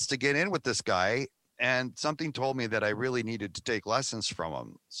waited months to get in with this guy. And something told me that I really needed to take lessons from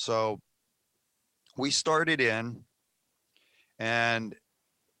him. So we started in, and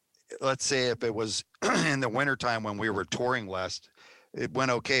let's say if it was in the wintertime when we were touring less, it went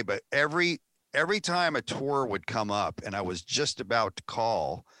okay. But every time a tour would come up and I was just about to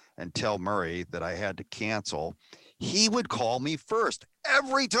call and tell Murray that I had to cancel, he would call me first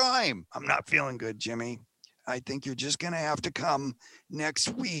every time. I'm not feeling good, Jimmy. I think you're just going to have to come next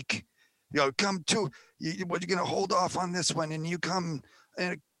week. Come to, you're going to hold off on this one, and you come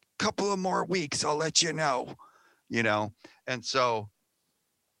in a couple of more weeks, I'll let you know. And so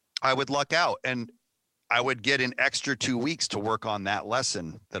I would luck out, and I would get an extra 2 weeks to work on that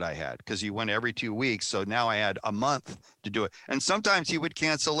lesson that I had, because you went every 2 weeks. So now I had a month to do it. And sometimes he would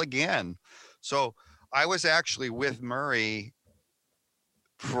cancel again. So I was actually with Murray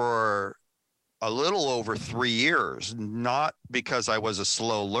for a little over 3 years, not because I was a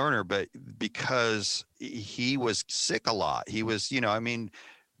slow learner, but because he was sick a lot. He was, I mean,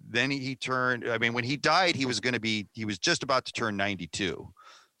 then he turned, I mean, when he died, he was just about to turn 92.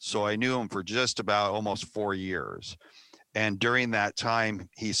 So I knew him for just about almost 4 years. And during that time,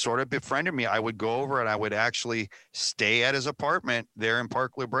 he sort of befriended me. I would go over and I would actually stay at his apartment there in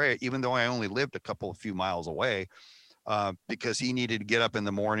Park La Brea, even though I only lived a few miles away, because he needed to get up in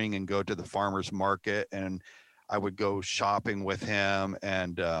the morning and go to the farmer's market. And I would go shopping with him,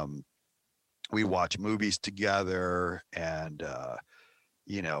 and we watch movies together. And,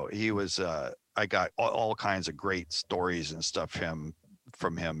 he was, I got all kinds of great stories and stuff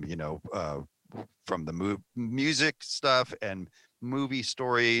from him, from the music stuff and movie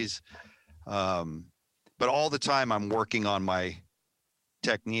stories. But all the time I'm working on my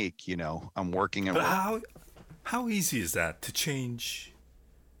technique, I'm working on. But how easy is that to change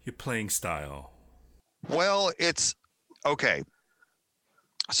your playing style? Well, it's okay.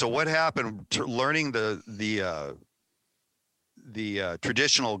 So what happened to learning the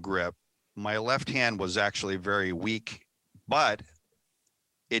traditional grip, my left hand was actually very weak, but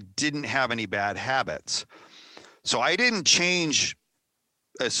it didn't have any bad habits. So I didn't change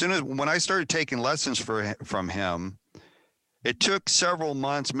when I started taking lessons from him. It took several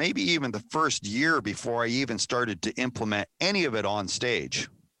months, maybe even the first year, before I even started to implement any of it on stage.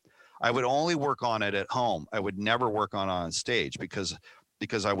 I would only work on it at home. I would never work on stage because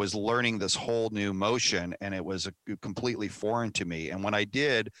I was learning this whole new motion, and it was completely foreign to me. And when I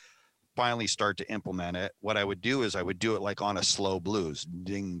did finally start to implement it, what I would do is I would do it like on a slow blues,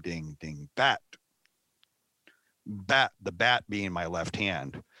 ding, ding, ding, bat, the bat being my left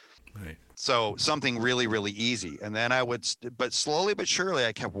hand. Right. So something really, really easy. And then I would, but slowly but surely,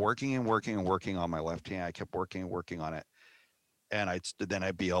 I kept working and working and working on my left hand. I kept working and working on it. And then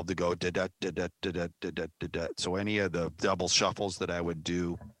I'd be able to go da da da da da da da da da. So any of the double shuffles that I would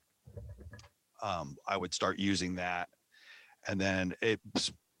do, I would start using that. And then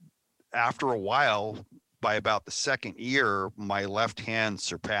after a while, by about the second year, my left hand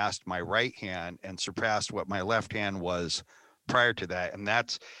surpassed my right hand and surpassed what my left hand was prior to that. And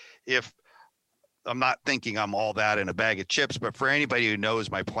that's, if I'm not thinking I'm all that in a bag of chips, but for anybody who knows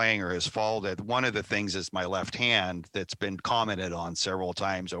my playing or has followed it, one of the things is my left hand that's been commented on several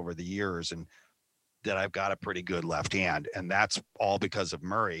times over the years, and that I've got a pretty good left hand. And that's all because of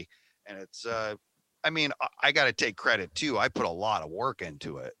Murray. And it's, I mean, I got to take credit too. I put a lot of work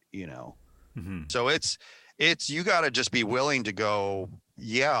into it, Mm-hmm. So it's, you got to just be willing to go,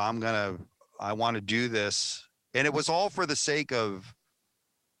 yeah, I want to do this. And it was all for the sake of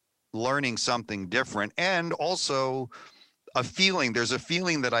learning something different. And also there's a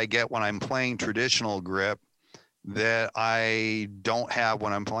feeling that I get when I'm playing traditional grip that I don't have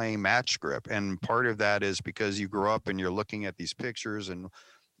when I'm playing match grip. And part of that is because you grow up and you're looking at these pictures, and,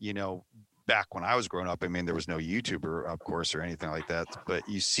 back when I was growing up, I mean, there was no YouTuber, of course, or anything like that, but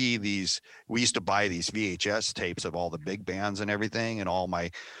you see we used to buy these VHS tapes of all the big bands and everything, and all my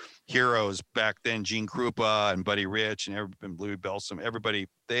heroes back then, Gene Krupa and Buddy Rich and Louis Bellson, everybody,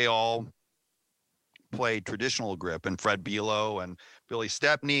 they all played traditional grip, and Fred Bilo and Billy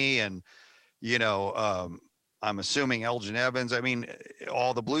Stepney, and, I'm assuming Elgin Evans. I mean,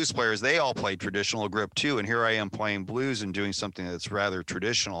 all the blues players, they all played traditional grip too. And here I am playing blues and doing something that's rather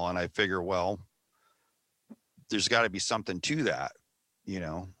traditional. And I figure, well, there's got to be something to that,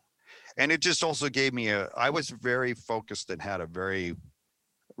 And it just also gave me I was very focused and had a very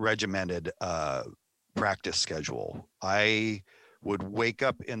regimented practice schedule. I would wake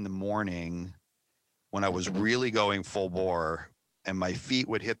up in the morning when I was really going full bore, and my feet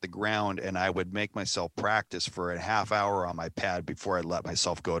would hit the ground, and I would make myself practice for a half hour on my pad before I let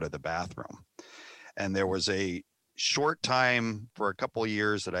myself go to the bathroom. And there was a short time for a couple of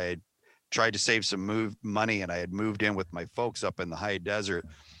years that I had tried to save some money, and I had moved in with my folks up in the high desert.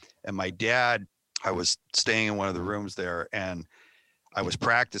 And my dad, I was staying in one of the rooms there, and I was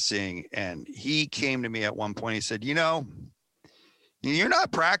practicing, and he came to me at one point. He said, you're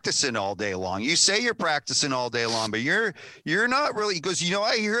not practicing all day long. You say you're practicing all day long, but you're not really. He goes,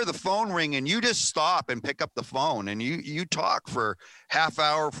 I hear the phone ring, and you just stop and pick up the phone, and you talk for half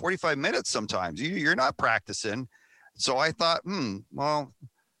hour, 45 minutes sometimes. You're not practicing. So I thought, well,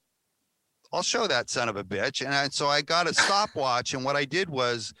 I'll show that son of a bitch. And so I got a stopwatch, and what I did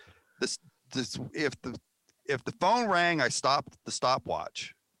was this if the phone rang, I stopped the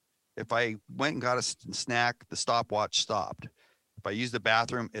stopwatch. If I went and got a snack, the stopwatch stopped. If I used the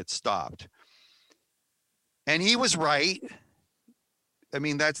bathroom, it stopped. And he was right. I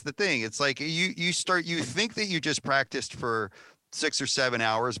mean, that's the thing. It's like you think that you just practiced for 6 or 7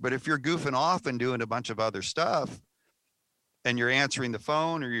 hours. But if you're goofing off and doing a bunch of other stuff and you're answering the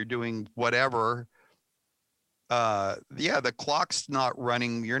phone or you're doing whatever, the clock's not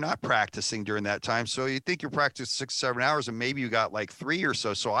running. You're not practicing during that time. So you think you're practicing 6, 7 hours and maybe you got like 3 or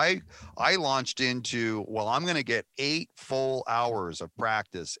so. So I launched into, well, I'm going to get 8 full hours of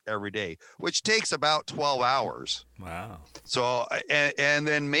practice every day, which takes about 12 hours. Wow. So, and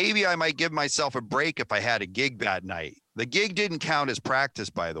then maybe I might give myself a break if I had a gig that night. The gig didn't count as practice,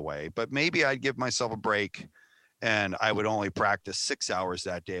 by the way, but maybe I'd give myself a break and I would only practice 6 hours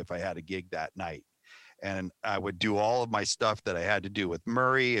that day if I had a gig that night. And I would do all of my stuff that I had to do with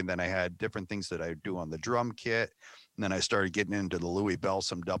Murray. And then I had different things that I would do on the drum kit. And then I started getting into the Louis Bell,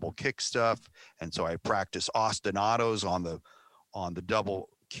 some double kick stuff. And so I practiced ostinatos on the double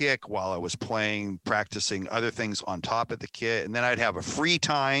kick while I was practicing other things on top of the kit. And then I'd have a free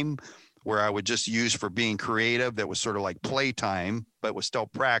time where I would just use for being creative. That was sort of like playtime, but was still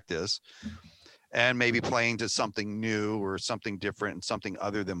practice. And maybe playing to something new or something different and something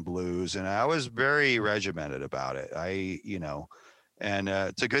other than blues. And I was very regimented about it. And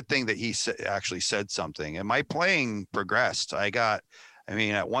it's a good thing that he actually said something. And my playing progressed. At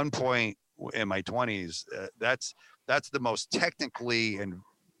one point in my 20s, that's the most technically and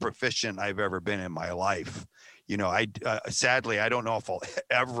proficient I've ever been in my life. Sadly, I don't know if I'll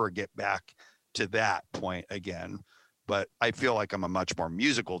ever get back to that point again. But I feel like I'm a much more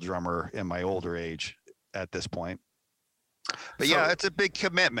musical drummer in my older age at this point. But it's a big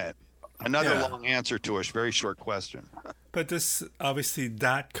commitment. Another long answer to a very short question. But obviously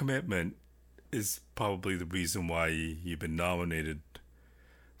that commitment is probably the reason why you've been nominated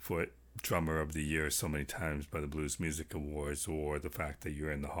for Drummer of the Year so many times by the Blues Music Awards, or the fact that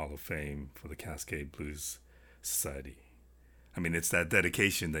you're in the Hall of Fame for the Cascade Blues Society. I mean, it's that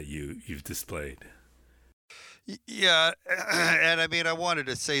dedication that you've displayed. Yeah, and I wanted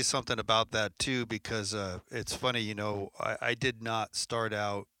to say something about that too, because it's funny, I did not start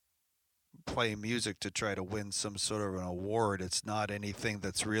out playing music to try to win some sort of an award. It's not anything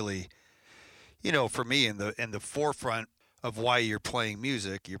that's really, for me in the forefront of why you're playing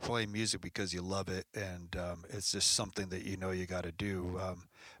music. You're playing music because you love it, and it's just something that you got to do.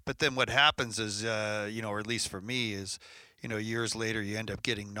 But then what happens is, or at least for me, is years later you end up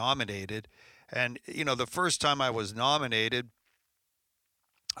getting nominated. And, the first time I was nominated,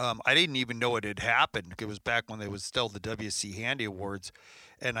 I didn't even know it had happened. It was back when there was still the WC Handy Awards.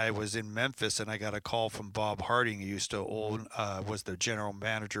 And I was in Memphis, and I got a call from Bob Harding, who used to was the general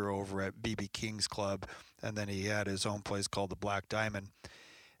manager over at B.B. King's Club. And then he had his own place called the Black Diamond.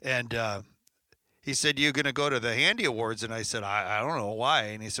 And he said, "You're going to go to the Handy Awards?" And I said, I don't know why.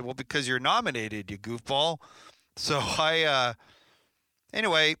 And he said, "Well, because you're nominated, you goofball." So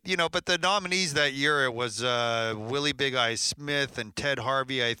anyway, but the nominees that year, it was Willie Big Eye Smith and Ted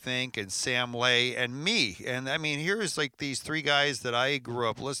Harvey, I think, and Sam Lay and me. And here's like these 3 guys that I grew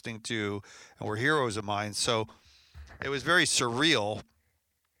up listening to and were heroes of mine. So it was very surreal.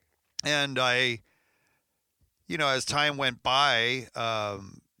 And as time went by,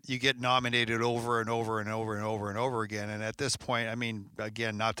 you get nominated over and over and over and over and over again. And at this point,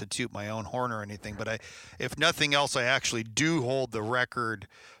 again, not to toot my own horn or anything, but if nothing else, I actually do hold the record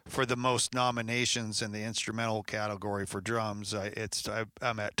for the most nominations in the instrumental category for drums.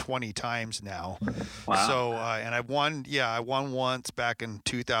 I'm at 20 times now. Wow. So, and I won once back in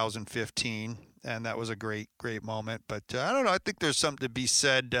 2015, and that was a great, great moment. But I don't know. I think there's something to be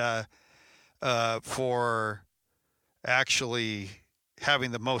said for actually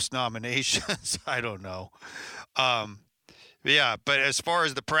having the most nominations. I don't know. But as far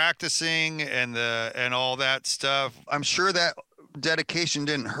as the practicing and all that stuff, I'm sure that dedication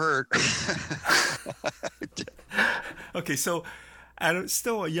didn't hurt. Okay, so at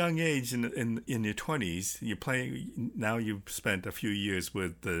still a young age in your 20s, you're playing. Now you've spent a few years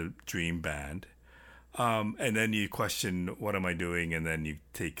with the Dream Band, and then you question, what am I doing? And then you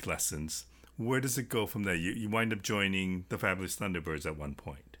take lessons. Where does it go from there? You wind up joining the Fabulous Thunderbirds at one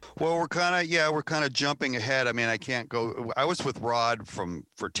point. Well, we're kind of jumping ahead. I can't go. I was with Rod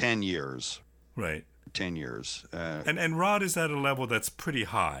for 10 years. Right. 10 years. And Rod is at a level that's pretty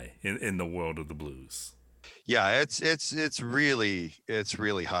high in the world of the blues. Yeah, it's really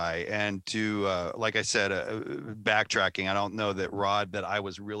high. And to like I said, backtracking, I don't know that I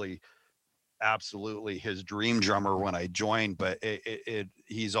was really absolutely his dream drummer when I joined, but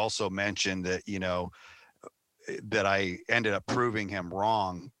he's also mentioned that that I ended up proving him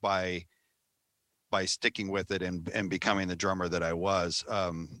wrong by sticking with it and becoming the drummer that I was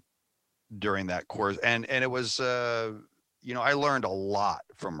during that course. And it was I learned a lot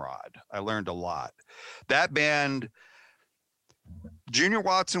from Rod. I learned a lot. That band Junior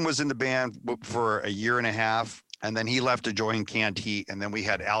Watson was in the band for a year and a half, and then he left to join Canned Heat, and then we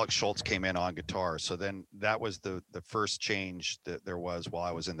had Alex Schultz came in on guitar. So then that was the first change that there was while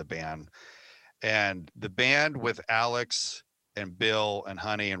I was in the band. And the band with Alex and Bill and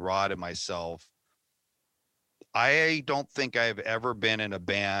Honey and Rod and myself, I don't think I've ever been in a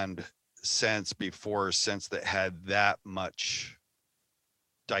band since that had that much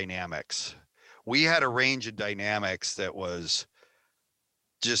dynamics. We had a range of dynamics that was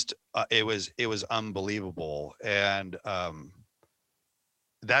just it was unbelievable. And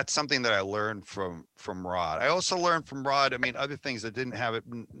that's something that I learned from Rod. I also learned from Rod, I mean, other things that didn't have it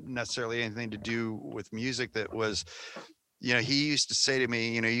necessarily anything to do with music. That was, you know, he used to say to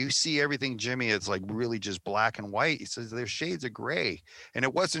me, you know, you see everything, Jimmy, it's like really just black and white. He says there's shades of gray. And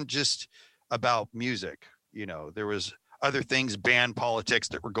it wasn't just about music. You know, there was other things, band politics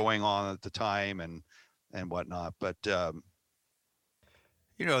that were going on at the time and whatnot. But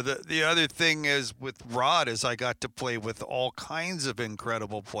you know, the other thing is with Rod is I got to play with all kinds of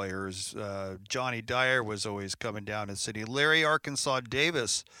incredible players. Johnny Dyer was always coming down to City. Larry Arkansas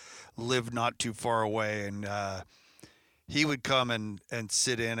Davis lived not too far away, and he would come and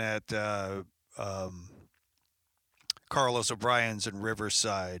sit in at Carlos O'Brien's in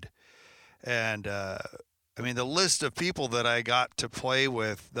Riverside. And I mean, the list of people that I got to play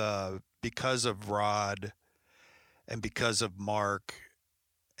with because of Rod and because of Mark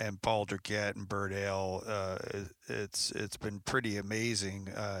and Paul Durkett and Bert Hale, it's been pretty amazing.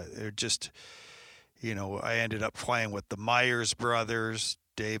 They're just, you know, I ended up playing with the Myers brothers,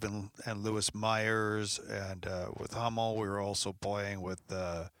 Dave and Louis Myers, and with Hummel, we were also playing with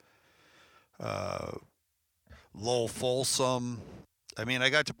Lowell Folsom. I mean, I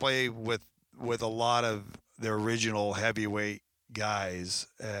got to play with a lot of the original heavyweight guys,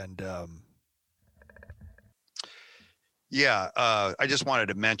 and I just wanted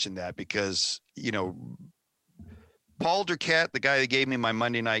to mention that because, you know, Paul Durkett, the guy that gave me my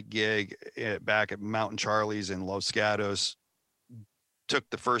Monday night gig back at Mountain Charlie's in Los Gatos, took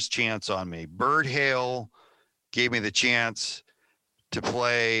the first chance on me. Bert Hale gave me the chance to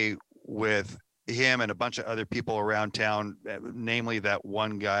play with him and a bunch of other people around town, namely that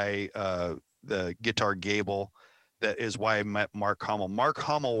one guy, the Guitar Gable. That is why I met Mark Hummel. Mark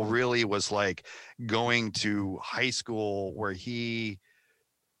Hummel really was like going to high school where he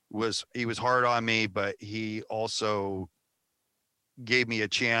was hard on me, but he also gave me a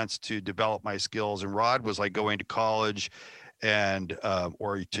chance to develop my skills. And Rod was like going to college and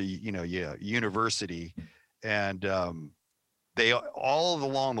or to university, and they all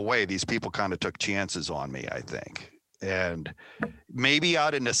along the way, these people kind of took chances on me, I think. And maybe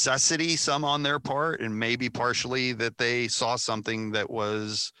out of necessity, some on their part, and maybe partially that they saw something that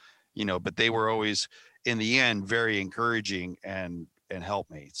was, you know, but they were always in the end very encouraging and helped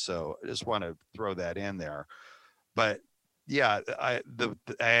me. So I just want to throw that in there. But yeah, I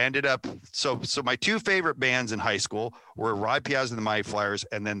ended up, so my two favorite bands in high school were Rod Piazza and the Mighty Flyers,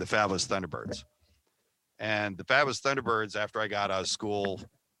 and then the Fabulous Thunderbirds. And the Fabulous Thunderbirds, after I got out of school,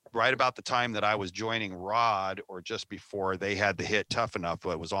 right about the time that I was joining Rod, or just before, they had the hit Tough Enough,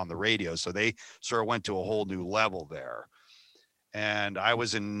 but it was on the radio. So they sort of went to a whole new level there. And I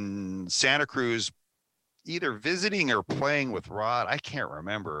was in Santa Cruz, either visiting or playing with Rod. I can't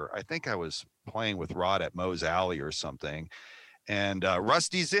remember. I think I was playing with Rod at Moe's Alley or something. And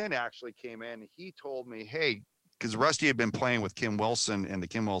Rusty Zinn actually came in. He told me, hey, because Rusty had been playing with Kim Wilson in the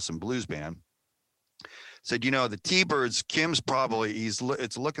Kim Wilson Blues Band. Said, you know, the T-Birds, Kim's probably,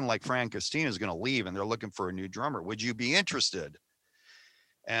 it's looking like Frank Castina is going to leave and they're looking for a new drummer. Would you be interested?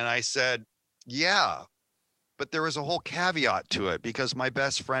 And I said, yeah, but there was a whole caveat to it, because my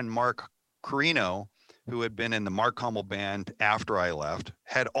best friend, Mark Carino, who had been in the Mark Hummel band after I left,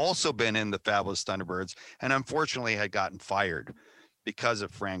 had also been in the Fabulous Thunderbirds, and unfortunately had gotten fired because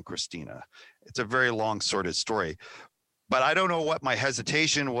of Frank Christina. It's a very long, sordid story. But I don't know what my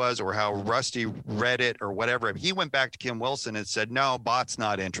hesitation was or how Rusty read it or whatever. He went back to Kim Wilson and said, no, Bot's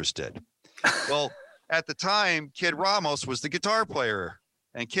not interested. Well, at the time, Kid Ramos was the guitar player.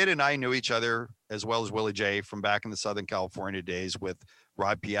 And Kid and I knew each other, as well as Willie J, from back in the Southern California days with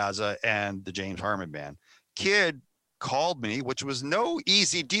Rod Piazza and the James Harmon Band. Kid called me, which was no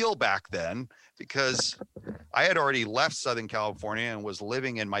easy deal back then, because I had already left Southern California and was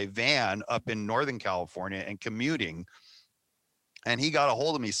living in my van up in Northern California and commuting. And he got a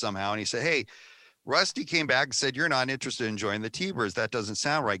hold of me somehow, and he said, hey, Rusty came back and said, you're not interested in joining the T-Birds. That doesn't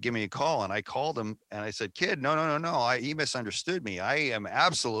sound right. Give me a call. And I called him and I said, Kid, no. He misunderstood me. I am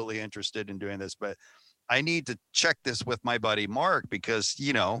absolutely interested in doing this, but I need to check this with my buddy Mark, because,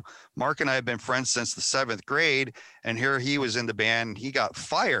 you know, Mark and I have been friends since the 7th grade, and here he was in the band. He got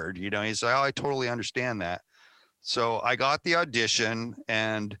fired, you know. He's like, oh, I totally understand that. So I got the audition,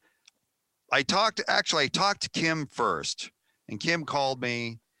 and I talked to Kim first, and Kim called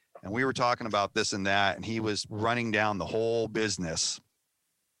me, and we were talking about this and that, and he was running down the whole business.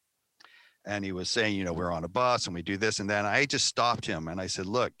 And he was saying, you know, we're on a bus and we do this and that. And I just stopped him and I said,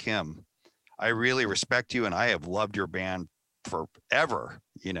 look, Kim, I really respect you and I have loved your band forever,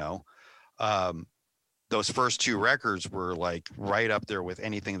 you know. Those first 2 records were like right up there with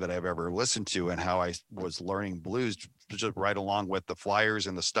anything that I've ever listened to, and how I was learning blues just right along with the Flyers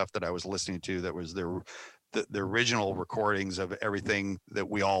and the stuff that I was listening to that was the original recordings of everything that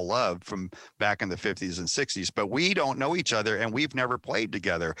we all loved from back in the 50s and 60s. But we don't know each other and we've never played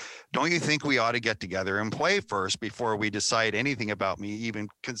together. Don't you think we ought to get together and play first before we decide anything about me even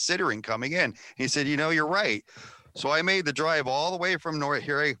considering coming in? He said, you know, you're right. So I made the drive all the way from North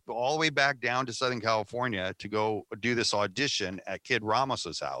here, all the way back down to Southern California to go do this audition at Kid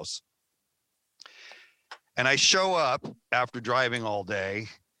Ramos's house. And I show up after driving all day,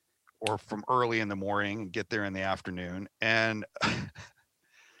 or from early in the morning, and get there in the afternoon. And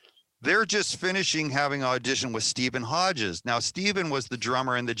they're just finishing having an audition with Stephen Hodges. Now, Stephen was the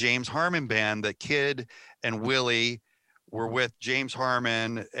drummer in the James Harmon band that Kid and Willie were with James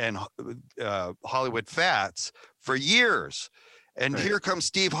Harmon and Hollywood Fats for years. And Here comes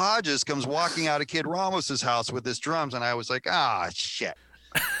Steve Hodges, comes walking out of Kid Ramos's house with his drums. And I was like, shit.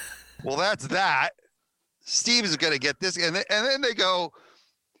 Well, that's that. Steve is going to get this. And then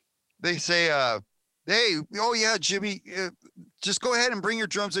they say, hey, oh yeah, Jimmy, just go ahead and bring your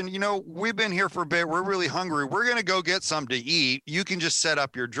drums in. You know, we've been here for a bit. We're really hungry. We're going to go get something to eat. You can just set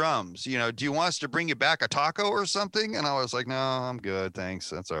up your drums. You know, do you want us to bring you back a taco or something? And I was like, no, I'm good. Thanks.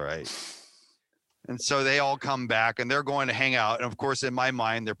 That's all right. And so they all come back and they're going to hang out. And of course, in my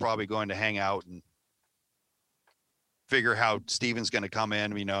mind, they're probably going to hang out and figure how Steven's going to come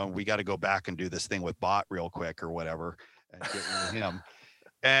in. You know, we got to go back and do this thing with Bot real quick or whatever and get rid of him.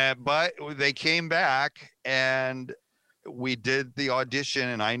 But they came back and we did the audition,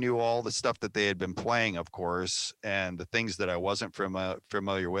 and I knew all the stuff that they had been playing, of course, and the things that I wasn't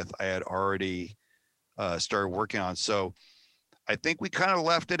familiar with, I had already started working on. So I think we kind of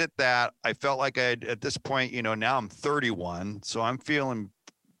left it at that. I felt like at this point, you know, now I'm 31, so I'm feeling,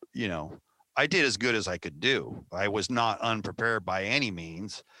 you know, I did as good as I could do. I was not unprepared by any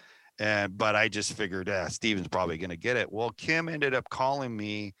means. But I just figured, Steven's probably going to get it. Well, Kim ended up calling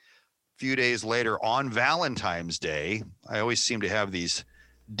me a few days later on Valentine's Day. I always seem to have these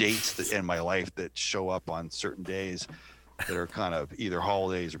dates in my life that show up on certain days that are kind of either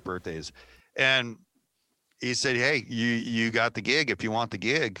holidays or birthdays. And he said, hey, you got the gig. If you want the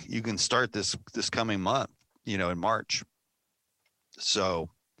gig, you can start this coming month, you know, in March.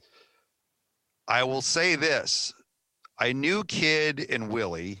 So I will say this. I knew Kid and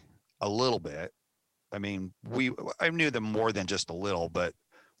Willie a little bit. I mean, I knew them more than just a little, but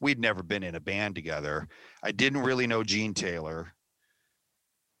we'd never been in a band together. I didn't really know Gene Taylor.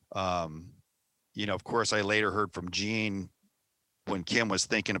 You know, of course, I later heard from Gene when Kim was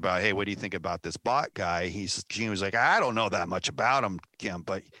thinking about, hey, what do you think about this Bot guy? Gene was like, I don't know that much about him, Kim,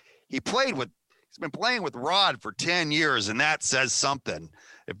 but he's been playing with Rod for 10 years, and that says something.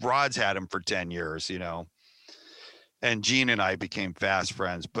 If Rod's had him for 10 years, you know. And Gene and I became fast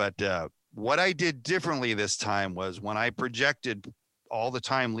friends. But what I did differently this time was when I projected all the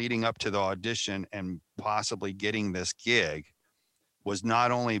time leading up to the audition and possibly getting this gig was not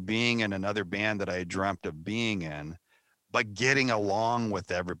only being in another band that I dreamt of being in, but getting along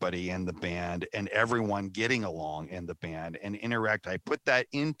with everybody in the band and everyone getting along in the band and interact. I put that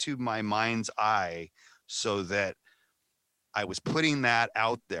into my mind's eye so that I was putting that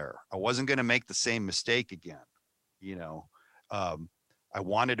out there. I wasn't going to make the same mistake again. You know, I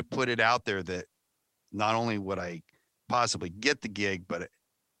wanted to put it out there that not only would I possibly get the gig, but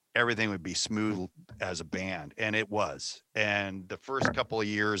everything would be smooth as a band. And it was. And the first couple of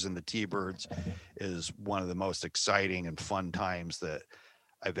years in the T-Birds is one of the most exciting and fun times that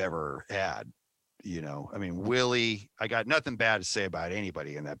I've ever had. You know, I mean, Willie, I got nothing bad to say about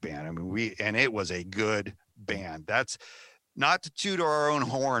anybody in that band. I mean, and it was a good band. That's not to toot our own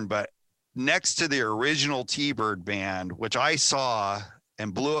horn, but next to the original T-Bird band, which I saw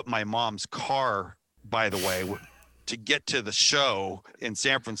and blew up my mom's car, by the way, to get to the show in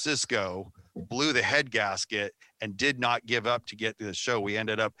San Francisco, blew the head gasket and did not give up to get to the show. We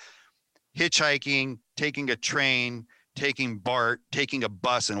ended up hitchhiking, taking a train, taking BART, taking a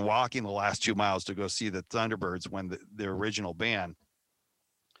bus, and walking the last 2 miles to go see the Thunderbirds when the original band.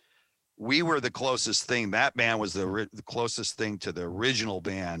 we were the closest thing. That band was the closest thing to the original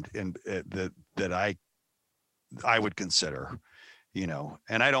band that I would consider, you know.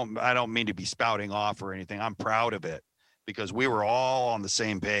 And I don't mean to be spouting off or anything. I'm proud of it because we were all on the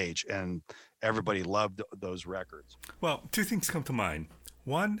same page and everybody loved those records. Well, two things come to mind.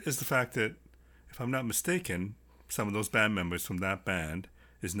 One is the fact that, if I'm not mistaken, some of those band members from that band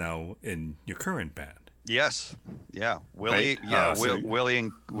is now in your current band. Yes. Yeah. Willie. Right? Yeah.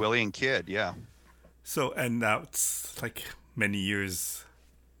 Willie and Kid. Yeah. So, and that's like many years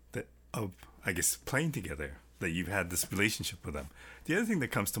of, I guess, playing together that you've had this relationship with them. The other thing that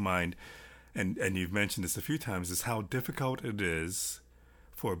comes to mind, and you've mentioned this a few times, is how difficult it is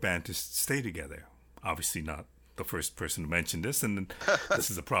for a band to stay together. Obviously not the first person to mention this, and this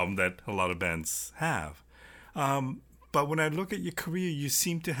is a problem that a lot of bands have. But when I look at your career, you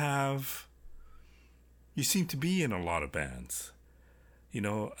seem to be in a lot of bands, you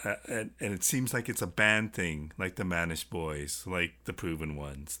know, and it seems like it's a band thing, like the Manish Boys, like the Proven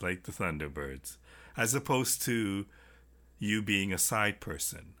Ones, like the Thunderbirds, as opposed to you being a side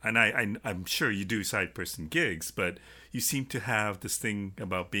person. And I'm sure you do side person gigs, but you seem to have this thing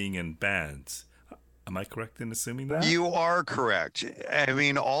about being in bands. Am I correct in assuming that? You are correct. I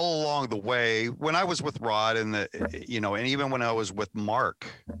mean, all along the way, when I was with Rod and even when I was with Mark,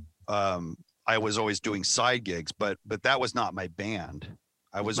 I was always doing side gigs, but that was not my band.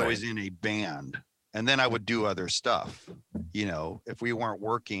 I was always in a band, and then I would do other stuff. You know, if we weren't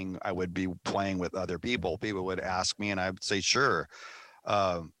working, I would be playing with other people. People would ask me and I would say, sure.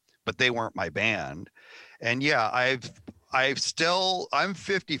 But they weren't my band. And yeah, I'm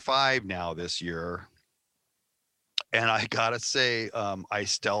 55 now this year. And I gotta say, I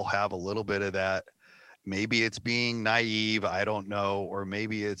still have a little bit of that. Maybe it's being naive, I don't know, or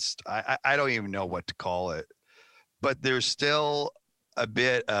maybe it's I don't even know what to call it. But there's still a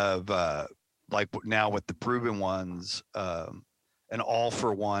bit of like now with the Proven Ones, an all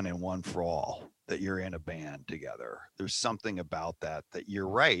for one and one for all, that you're in a band together. There's something about that you're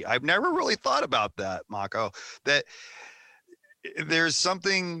right. I've never really thought about that, Mako, that there's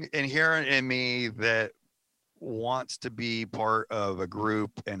something inherent in me that wants to be part of a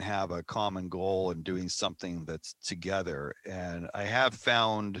group and have a common goal and doing something that's together. And I have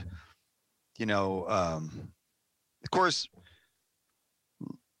found, of course,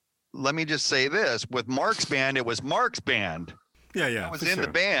 let me just say this, with Mark's band, it was Mark's band. Yeah. I was in the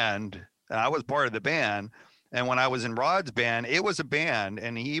band and I was part of the band. And when I was in Rod's band, it was a band.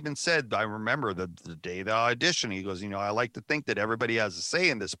 And he even said, I remember the day of the audition, he goes, I like to think that everybody has a say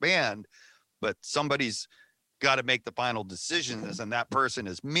in this band, but somebody's got to make the final decisions, and that person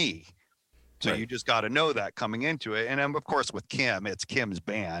is me. So you just got to know that coming into it. And of course, with Kim, it's Kim's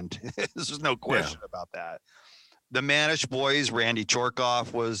band. There's no question about that. The Manish Boys, Randy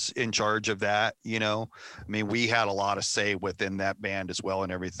Chorkoff was in charge of that. I mean, we had a lot of say within that band as well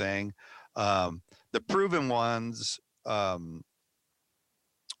and everything. The Proven Ones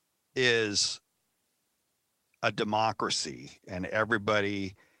is a democracy, and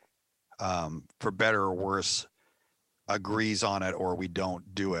everybody, for better or worse, agrees on it, or we don't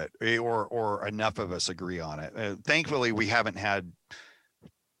do it, or enough of us agree on it. Thankfully, we haven't had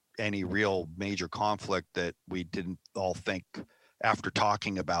any real major conflict that we didn't all think after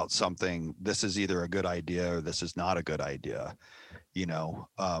talking about something, this is either a good idea or this is not a good idea.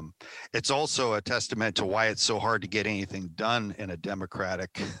 It's also a testament to why it's so hard to get anything done in a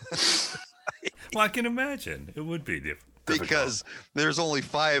democratic. Well, I can imagine it would be difficult. Because there's only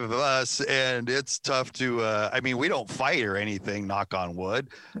 5 of us, and it's tough to. I mean, we don't fight or anything, knock on wood,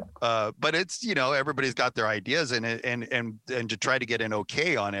 but it's everybody's got their ideas in it, and to try to get an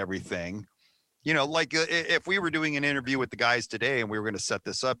okay on everything. Like if we were doing an interview with the guys today and we were going to set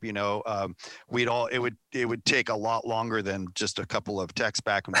this up, it would take a lot longer than just a couple of texts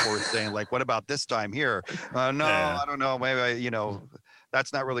back and forth saying like, what about this time here? No, I don't know. Maybe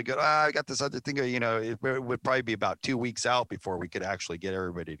that's not really good. I got this other thing. It would probably be about 2 weeks out before we could actually get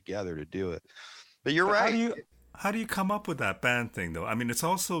everybody together to do it. But you're right. How do you come up with that band thing, though? I mean, it's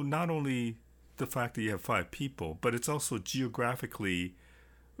also not only the fact that you have 5 people, but it's also geographically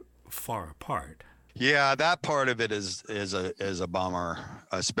far apart. Yeah, that part of it is a bummer,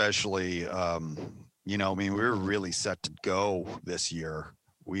 especially. I mean, we were really set to go this year.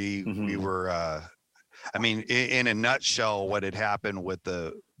 We were. I mean, in a nutshell, what had happened with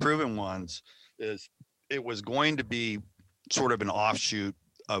the Proven Ones is it was going to be sort of an offshoot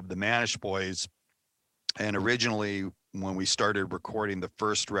of the Manish Boys. And originally, when we started recording the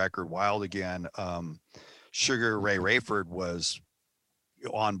first record, Wild Again, Sugar Ray Rayford was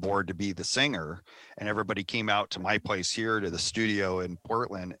on board to be the singer, and everybody came out to my place here to the studio in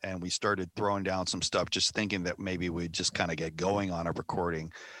Portland, and we started throwing down some stuff, just thinking that maybe we'd just kind of get going on a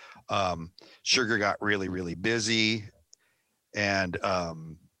recording. Sugar got really, really busy, and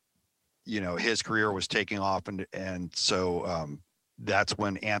his career was taking off, and so that's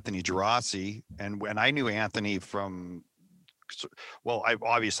when Anthony Gerasi, and when I knew Anthony from, well,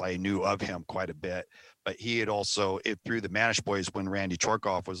 I knew of him quite a bit, but he had also, through the Manish Boys, when Randy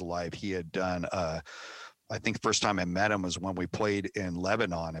Chorkoff was alive, he had done, I think the first time I met him was when we played in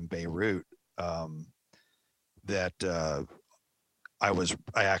Lebanon, in Beirut, that I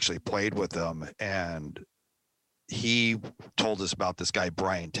actually played with him, and he told us about this guy,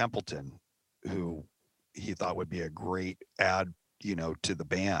 Brian Templeton, who he thought would be a great add, to the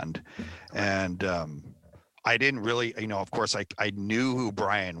band. And I didn't really, of course I knew who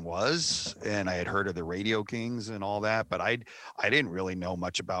Brian was, and I had heard of the Radio Kings and all that, but I didn't really know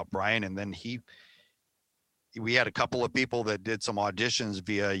much about Brian. And then we had a couple of people that did some auditions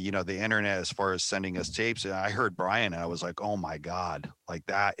via, the internet, as far as sending us tapes. And I heard Brian, and I was like, oh my God, like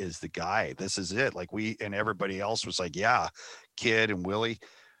that is the guy. This is it. Like and everybody else was like, yeah, Kid and Willie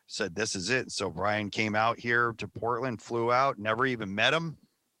said, this is it. So Brian came out here to Portland, flew out, never even met him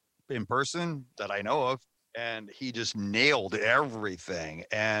in person that I know of. And he just nailed everything.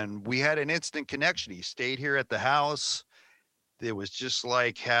 And we had an instant connection. He stayed here at the house. It was just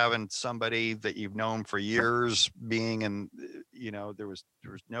like having somebody that you've known for years being in, there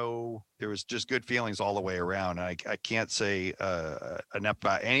was just good feelings all the way around. And I can't say enough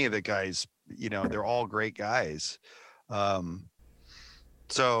about any of the guys, they're all great guys.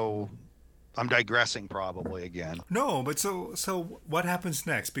 So I'm digressing probably again. No, but so what happens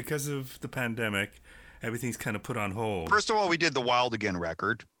next? Because of the pandemic, everything's kind of put on hold. First of all, we did the Wild Again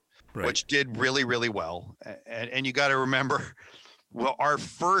record. Right. Which did really, really well. And you got to remember, well, our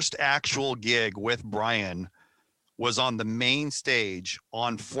first actual gig with Brian was on the main stage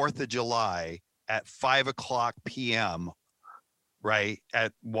on 4th of July at 5:00 p.m., right,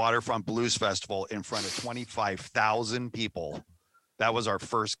 at Waterfront Blues Festival in front of 25,000 people. That was our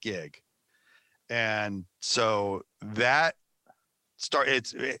first gig. And so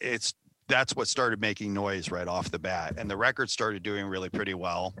that's what started making noise right off the bat. And the record started doing really pretty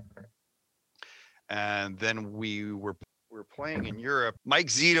well. And then we were playing in Europe. Mike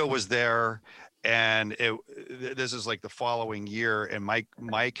Zito was there, and this is like the following year. And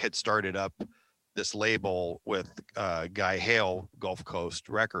Mike had started up this label with Guy Hale, Gulf Coast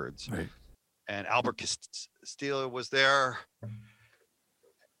Records. Right. And Albert Castillo was there.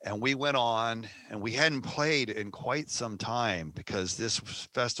 And we went on, and we hadn't played in quite some time, because this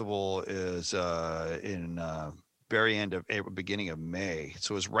festival is in very end of April, beginning of May.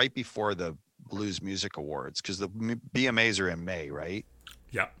 So it was right before the Blues Music Awards, because the BMAs are in May, right?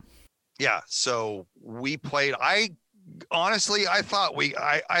 Yeah. Yeah. So we played. I honestly thought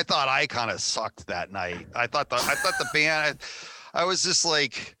I kind of sucked that night. I thought the band. I was just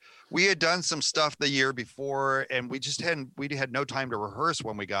like, we had done some stuff the year before, and we had no time to rehearse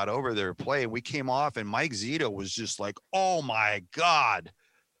when we got over there to play. And we came off, and Mike Zito was just like, oh my God,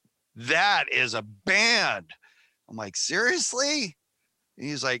 that is a band. I'm like, seriously? And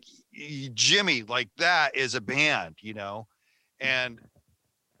he's like, Jimmy, like, that is a band, And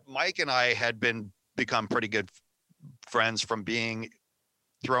Mike and I had become pretty good friends from being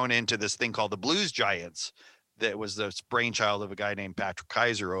thrown into this thing called the Blues Giants. That was the brainchild of a guy named Patrick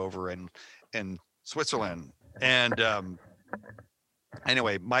Kaiser over in Switzerland. And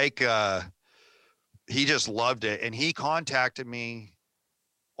anyway, Mike, he just loved it. And he contacted me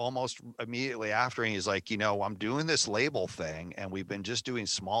almost immediately after. And he's like, I'm doing this label thing, and we've been just doing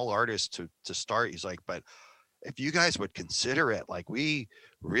small artists to start. He's like, but if you guys would consider it, like, we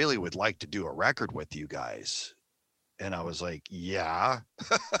really would like to do a record with you guys. And I was like, yeah.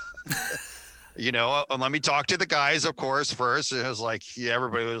 Let me talk to the guys, of course, first. And it was like, yeah,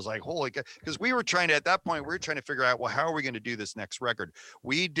 everybody was like, holy God. Because at that point, we were trying to figure out, well, how are we going to do this next record?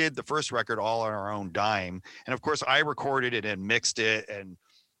 We did the first record all on our own dime. And of course, I recorded it and mixed it.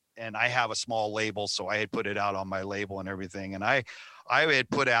 And I have a small label, so I had put it out on my label and everything. And I had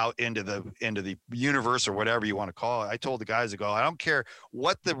put out into the universe, or whatever you want to call it. I told the guys to go, I don't care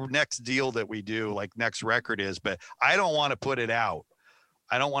what the next deal that we do, like next record is, but I don't want to put it out.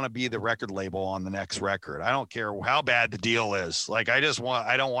 I don't want to be the record label on the next record. I don't care how bad the deal is. Like, I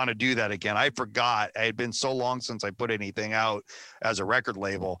don't want to do that again. I forgot. I had been so long since I put anything out as a record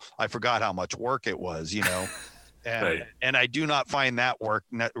label. I forgot how much work it was, and, right. And I do not find that work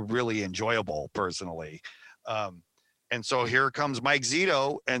really enjoyable personally. And so here comes Mike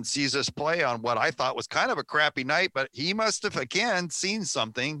Zito and sees us play on what I thought was kind of a crappy night, but he must have again seen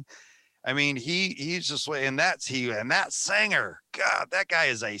something. I mean, he's just, and that singer, God, that guy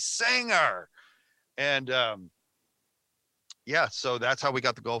is a singer. And yeah, so that's how we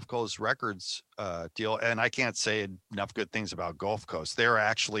got the Gulf Coast Records deal. And I can't say enough good things about Gulf Coast. They're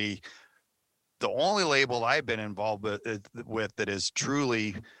actually the only label I've been involved with that is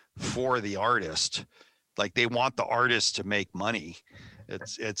truly for the artist. Like, they want the artist to make money.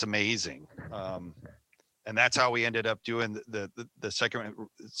 It's amazing. And that's how we ended up doing the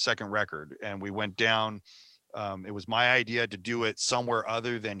second record. And we went down. It was my idea to do it somewhere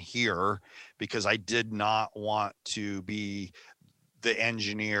other than here, because I did not want to be the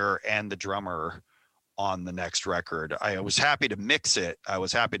engineer and the drummer on the next record. I was happy to mix it. I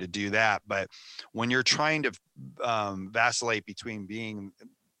was happy to do that. But when you're trying to vacillate between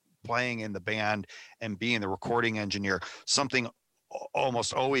playing in the band and being the recording engineer, something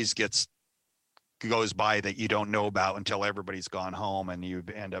almost always goes by that you don't know about until everybody's gone home, and you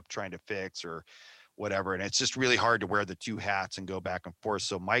end up trying to fix or whatever. And it's just really hard to wear the two hats and go back and forth.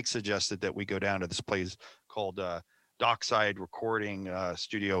 So Mike suggested that we go down to this place called Dockside Recording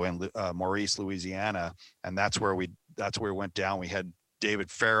Studio in Maurice, Louisiana. And that's where we went down. We had David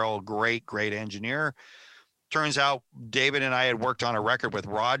Farrell, great engineer. Turns out David and I had worked on a record with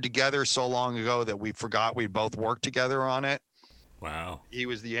Rod together so long ago that we forgot we both worked together on it. Wow. He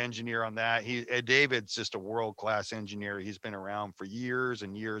was the engineer on that. David's just a world-class engineer. He's been around for years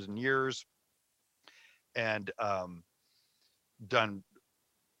and years and years, and done,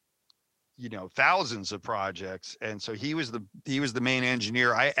 thousands of projects. And so he was the main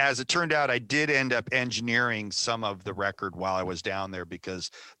engineer. As it turned out, I did end up engineering some of the record while I was down there, because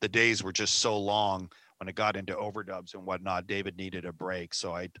the days were just so long. When it got into overdubs and whatnot, David needed a break.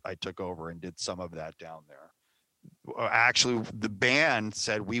 So I took over and did some of that down there. Actually, the band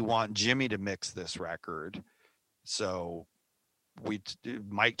said, we want Jimmy to mix this record. So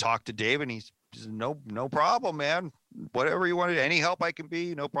Mike talked to David, and he said, no problem, man. Whatever you wanted, any help I can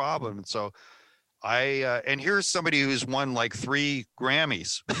be, no problem. And so and here's somebody who's won like 3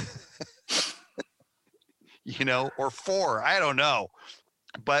 Grammys, or 4, I don't know.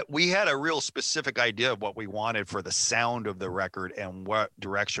 But we had a real specific idea of what we wanted for the sound of the record and what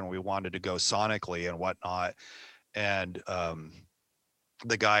direction we wanted to go sonically and whatnot. And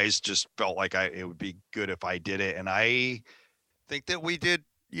the guys just felt like it would be good if I did it. And I think that we did,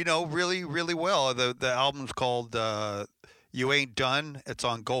 really, really well. The album's called You Ain't Done. It's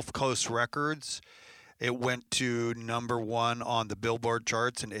on Gulf Coast Records. It went to #1 on the Billboard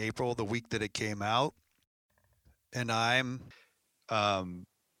charts in April, the week that it came out. And I'm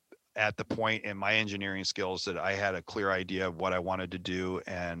at the point in my engineering skills that I had a clear idea of what I wanted to do,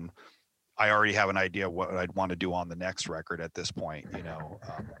 and I already have an idea of what I'd want to do on the next record at this point,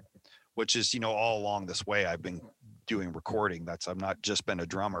 which is, all along this way I've been doing recording. I've not just been a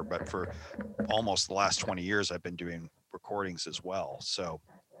drummer, but for almost the last 20 years I've been doing recordings as well. So,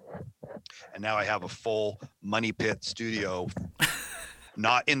 and now I have a full Money Pit studio.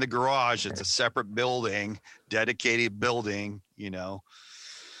 Not in the garage. It's a separate building, dedicated building,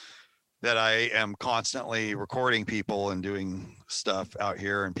 that I am constantly recording people and doing stuff out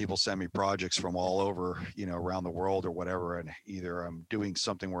here, and people send me projects from all over, around the world or whatever. And either I'm doing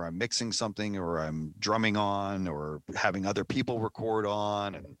something where I'm mixing something, or I'm drumming on, or having other people record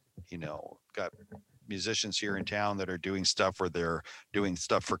on. And, got musicians here in town that are doing stuff where they're doing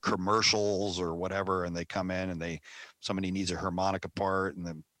stuff for commercials or whatever. And they come in and somebody needs a harmonica part, and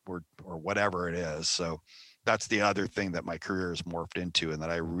then or whatever it is. So that's the other thing that my career has morphed into, and that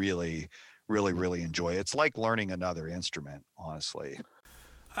I really, really, really enjoy. It's like learning another instrument, honestly.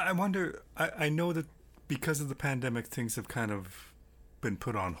 I wonder, I know that because of the pandemic, things have kind of been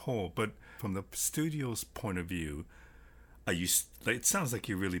put on hold, but from the studio's point of view, it sounds like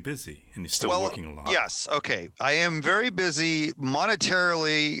you're really busy and you're still working a lot. Yes. Okay. I am very busy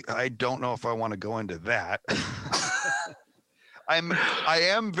monetarily. I don't know if I want to go into that. I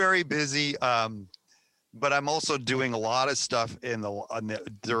am very busy. But I'm also doing a lot of stuff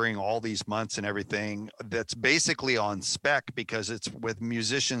during all these months and everything that's basically on spec, because it's with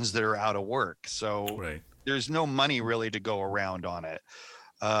musicians that are out of work. So right. There's no money really to go around on it.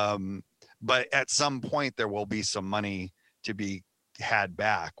 But at some point there will be some money to be had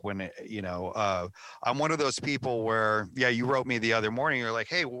back when I'm one of those people where, you wrote me the other morning. You're like,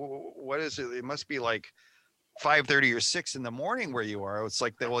 hey, what is it? It must be like 5:30 or 6 in the morning where you are. It's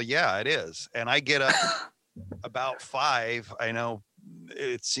like, well, yeah, it is. And I get up about 5. I know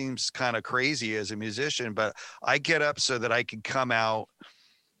it seems kind of crazy as a musician, but I get up so that I can come out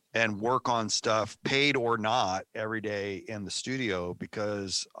and work on stuff, paid or not, every day in the studio,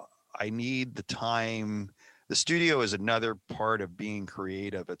 because I need the time. The studio is another part of being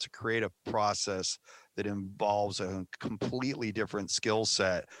creative. It's a creative process that involves a completely different skill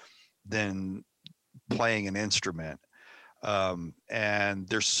set than playing an instrument. And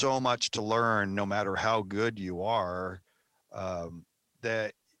there's so much to learn, no matter how good you are,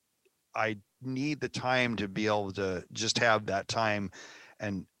 that I need the time to be able to just have that time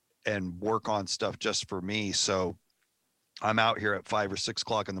and work on stuff just for me. So I'm out here at 5 or 6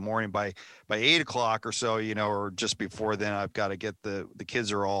 o'clock in the morning. By 8 o'clock or so, you know, or just before then, I've got to get the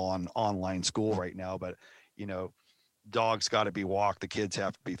kids are all on online school right now, but you know, dogs got to be walked. The kids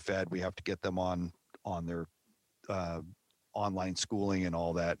have to be fed. We have to get them on their online schooling and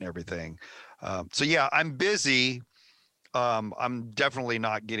all that and everything. So yeah, I'm busy. I'm definitely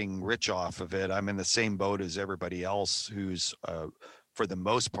not getting rich off of it. I'm in the same boat as everybody else who's, for the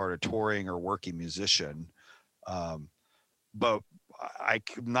most part, a touring or working musician. But I'm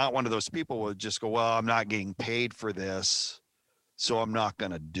not one of those people who would just go, well, I'm not getting paid for this, so I'm not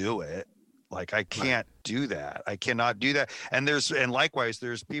going to do it. Like, I can't do that. I cannot do that. And likewise,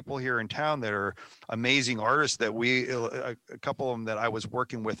 there's people here in town that are amazing artists that a couple of them that I was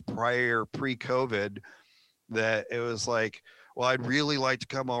working with pre-COVID, that it was like, well, I'd really like to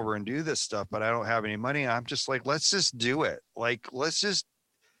come over and do this stuff, but I don't have any money. And I'm just like, let's just do it. Like,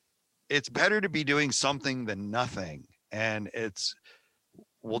 it's better to be doing something than nothing. And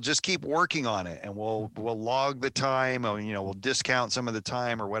we'll just keep working on it, and we'll log the time, or, you know, we'll discount some of the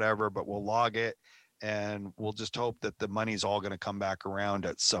time or whatever, but we'll log it, and we'll just hope that the money's all going to come back around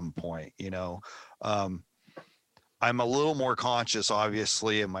at some point, you know. I'm a little more conscious,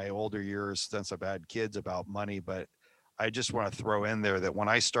 obviously, in my older years since I've had kids, about money, but I just want to throw in there that when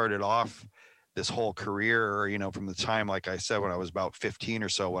I started off this whole career, you know, from the time, like I said, when I was about 15 or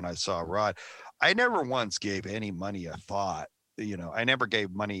so, when I saw Rod, I never once gave any money a thought. You know, I never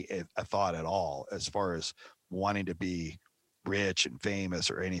gave money a thought at all as far as wanting to be rich and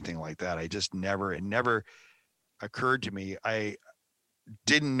famous or anything like that. It never occurred to me. I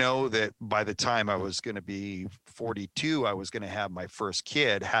didn't know that by the time I was going to be 42, I was going to have my first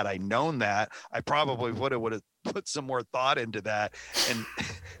kid. Had I known that, I probably would have put some more thought into that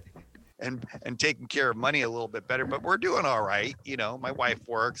and taking care of money a little bit better. But we're doing all right. You know, my wife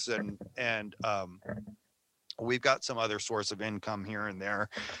works, and we've got some other source of income here and there.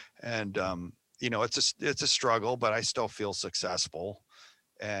 And you know, it's a struggle, but I still feel successful.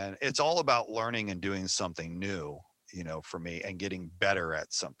 And it's all about learning and doing something new, you know, for me, and getting better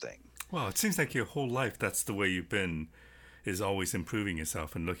at something. Well, it seems like your whole life, that's the way you've been, is always improving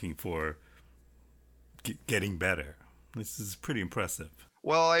yourself and looking for getting better. This is pretty impressive.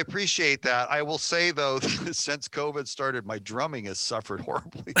 Well, I appreciate that. I will say, though, since COVID started, my drumming has suffered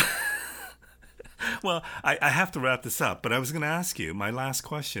horribly. Well, I have to wrap this up, but I was going to ask you, my last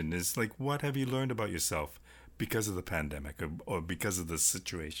question is, like, what have you learned about yourself because of the pandemic or because of the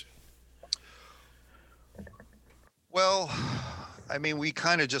situation? Well, I mean, we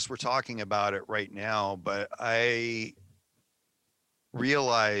kind of just were talking about it right now, but I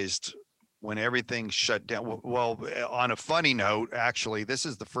realized when everything shut down, well, on a funny note, actually, this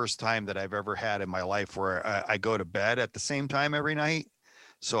is the first time that I've ever had in my life where I go to bed at the same time every night.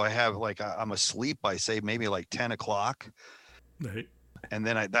 So I have, like, I'm asleep by, say, maybe like 10 o'clock. Right. And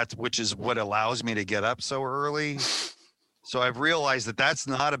then which is what allows me to get up so early. So I've realized that that's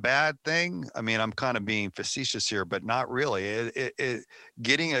not a bad thing. I mean, I'm kind of being facetious here, but not really.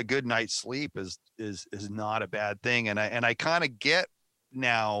 Getting a good night's sleep is not a bad thing. And I kind of get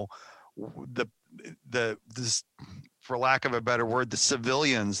now this, for lack of a better word, the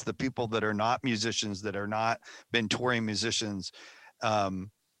civilians, the people that are not musicians, that are not been touring musicians,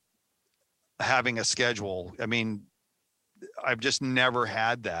 having a schedule. I mean, I've just never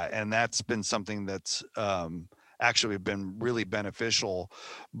had that, and that's been something that's actually been really beneficial.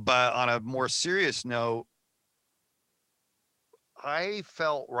 But on a more serious note, I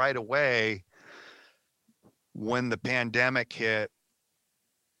felt right away when the pandemic hit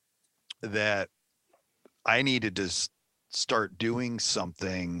that I needed to start doing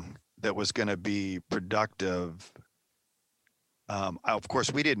something that was going to be productive. Of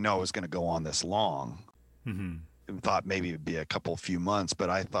course, we didn't know it was going to go on this long. Mm-hmm. Thought maybe it'd be a few months, but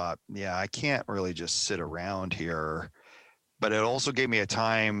I thought, yeah, I can't really just sit around here. But it also gave me a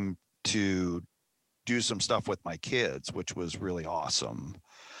time to do some stuff with my kids, which was really awesome.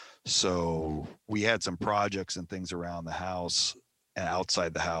 So we had some projects and things around the house and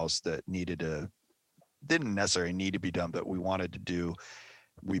outside the house that didn't necessarily need to be done, but we wanted to do.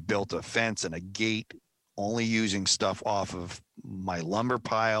 We built a fence and a gate only using stuff off of my lumber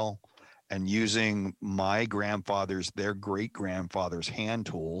pile and using my their great grandfather's hand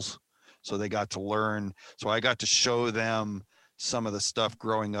tools. So they got to learn. So I got to show them some of the stuff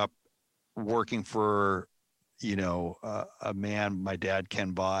growing up working for, a man, my dad,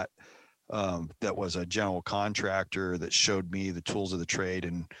 Ken Bott, that was a general contractor that showed me the tools of the trade.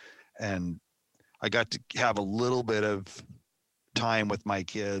 And I got to have a little bit of time with my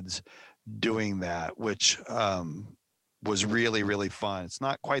kids doing that, which was really, really fun. It's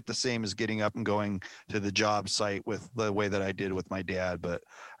not quite the same as getting up and going to the job site with the way that I did with my dad, but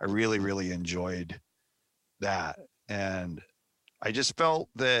I really, really enjoyed that. And I just felt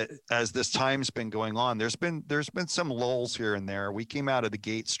that as this time's been going on, there's been some lulls here and there. We came out of the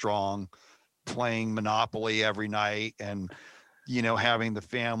gate strong, playing Monopoly every night and, having the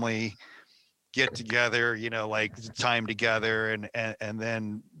family get together, like time together. And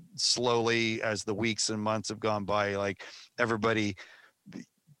then slowly as the weeks and months have gone by, like everybody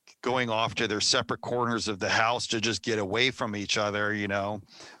going off to their separate corners of the house to just get away from each other,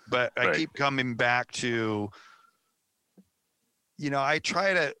 but I keep coming back to, I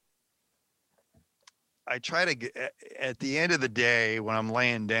try to get, at the end of the day, when I'm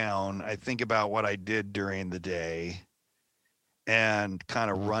laying down, I think about what I did during the day and kind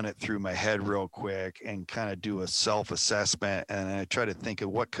of run it through my head real quick and kind of do a self-assessment. And I try to think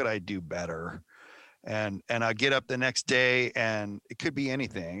of what could I do better? And I get up the next day and it could be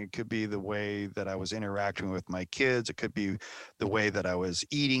anything. It could be the way that I was interacting with my kids. It could be the way that I was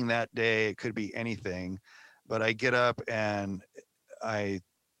eating that day. It could be anything, but I get up and I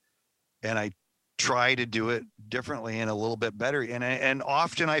try to do it differently and a little bit better. And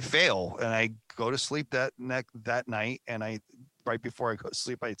often I fail and I go to sleep that night. And right before I go to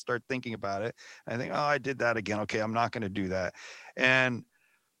sleep, I start thinking about it. I think, I did that again. Okay, I'm not going to do that. And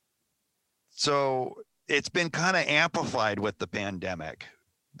so it's been kind of amplified with the pandemic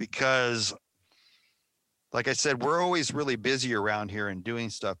because, like I said, we're always really busy around here and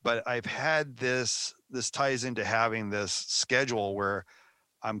doing stuff, but I've had this ties into having this schedule where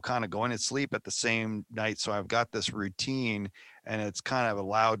I'm kind of going to sleep at the same night. So I've got this routine and it's kind of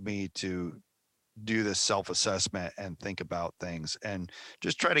allowed me to do this self-assessment and think about things and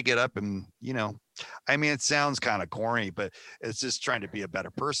just try to get up and, it sounds kind of corny, but it's just trying to be a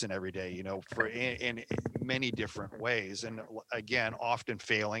better person every day, for in many different ways. And again, often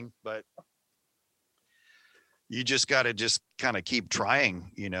failing, but you just got to just kind of keep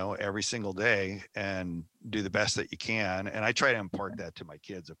trying, every single day and do the best that you can. And I try to impart that to my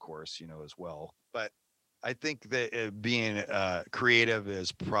kids, of course, as well. But I think that being creative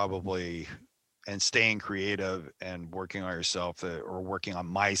is probably, and staying creative and working on yourself or working on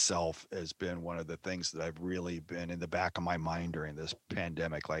myself has been one of the things that I've really been in the back of my mind during this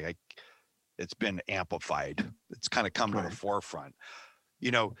pandemic. Like it's been amplified. It's kind of come to the forefront.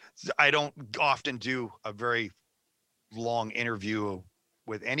 I don't often do a very long interview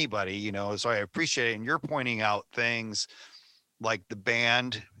with anybody, so I appreciate it. And you're pointing out things like the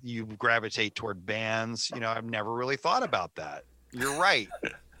band, you gravitate toward bands. I've never really thought about that. You're right.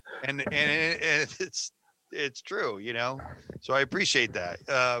 And it's true, so I appreciate that.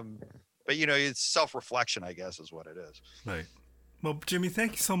 But it's self-reflection, I guess, is what it is. Right. Well, Jimmy,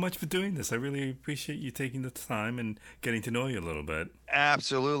 thank you so much for doing this. I really appreciate you taking the time and getting to know you a little bit.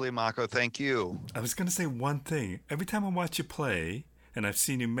 Absolutely, Mako. Thank you. I was going to say one thing. Every time I watch you play, and I've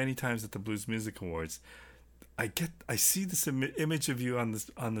seen you many times at the Blues Music Awards, I see this image of you on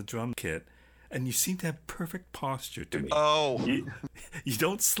the drum kit, and you seem to have perfect posture to me. Oh. You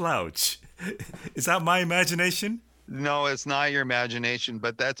don't slouch. Is that my imagination? No, it's not your imagination,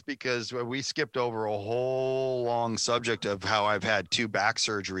 but that's because we skipped over a whole long subject of how I've had 2 back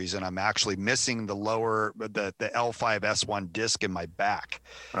surgeries and I'm actually missing the L5-S1 disc in my back.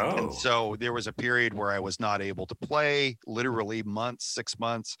 Oh. And so there was a period where I was not able to play, literally 6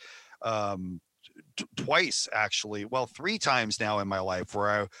 months, twice actually. Well, 3 times now in my life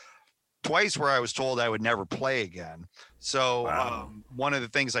twice where I was told I would never play again. So wow. One of the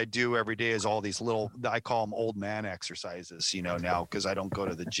things I do every day is all these little, I call them old man exercises, now, because I don't go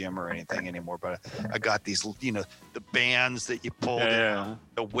to the gym or anything anymore, but I got these, the bands that you pull,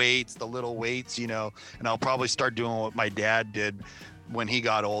 the weights, the little weights, and I'll probably start doing what my dad did when he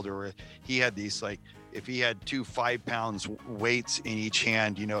got older. He had these, like, if he had 2 5-pound weights in each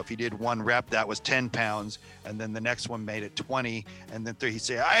hand, if he did 1 rep, that was 10 pounds. And then the next one made it 20. And then he'd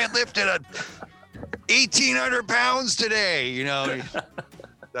say, I lifted 1,800 pounds today.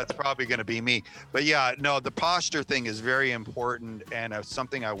 That's probably going to be me. But yeah, no, the posture thing is very important. And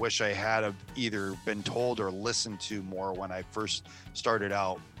something I wish I had either been told or listened to more when I first started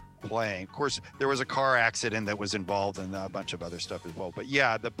out playing. Of course, there was a car accident that was involved and a bunch of other stuff as well. But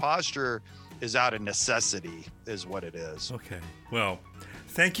yeah, the posture is out of necessity is what it is. Okay. Well,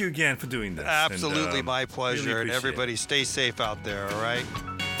 thank you again for doing this. Absolutely, and, my pleasure. really and everybody stay safe out there, all right?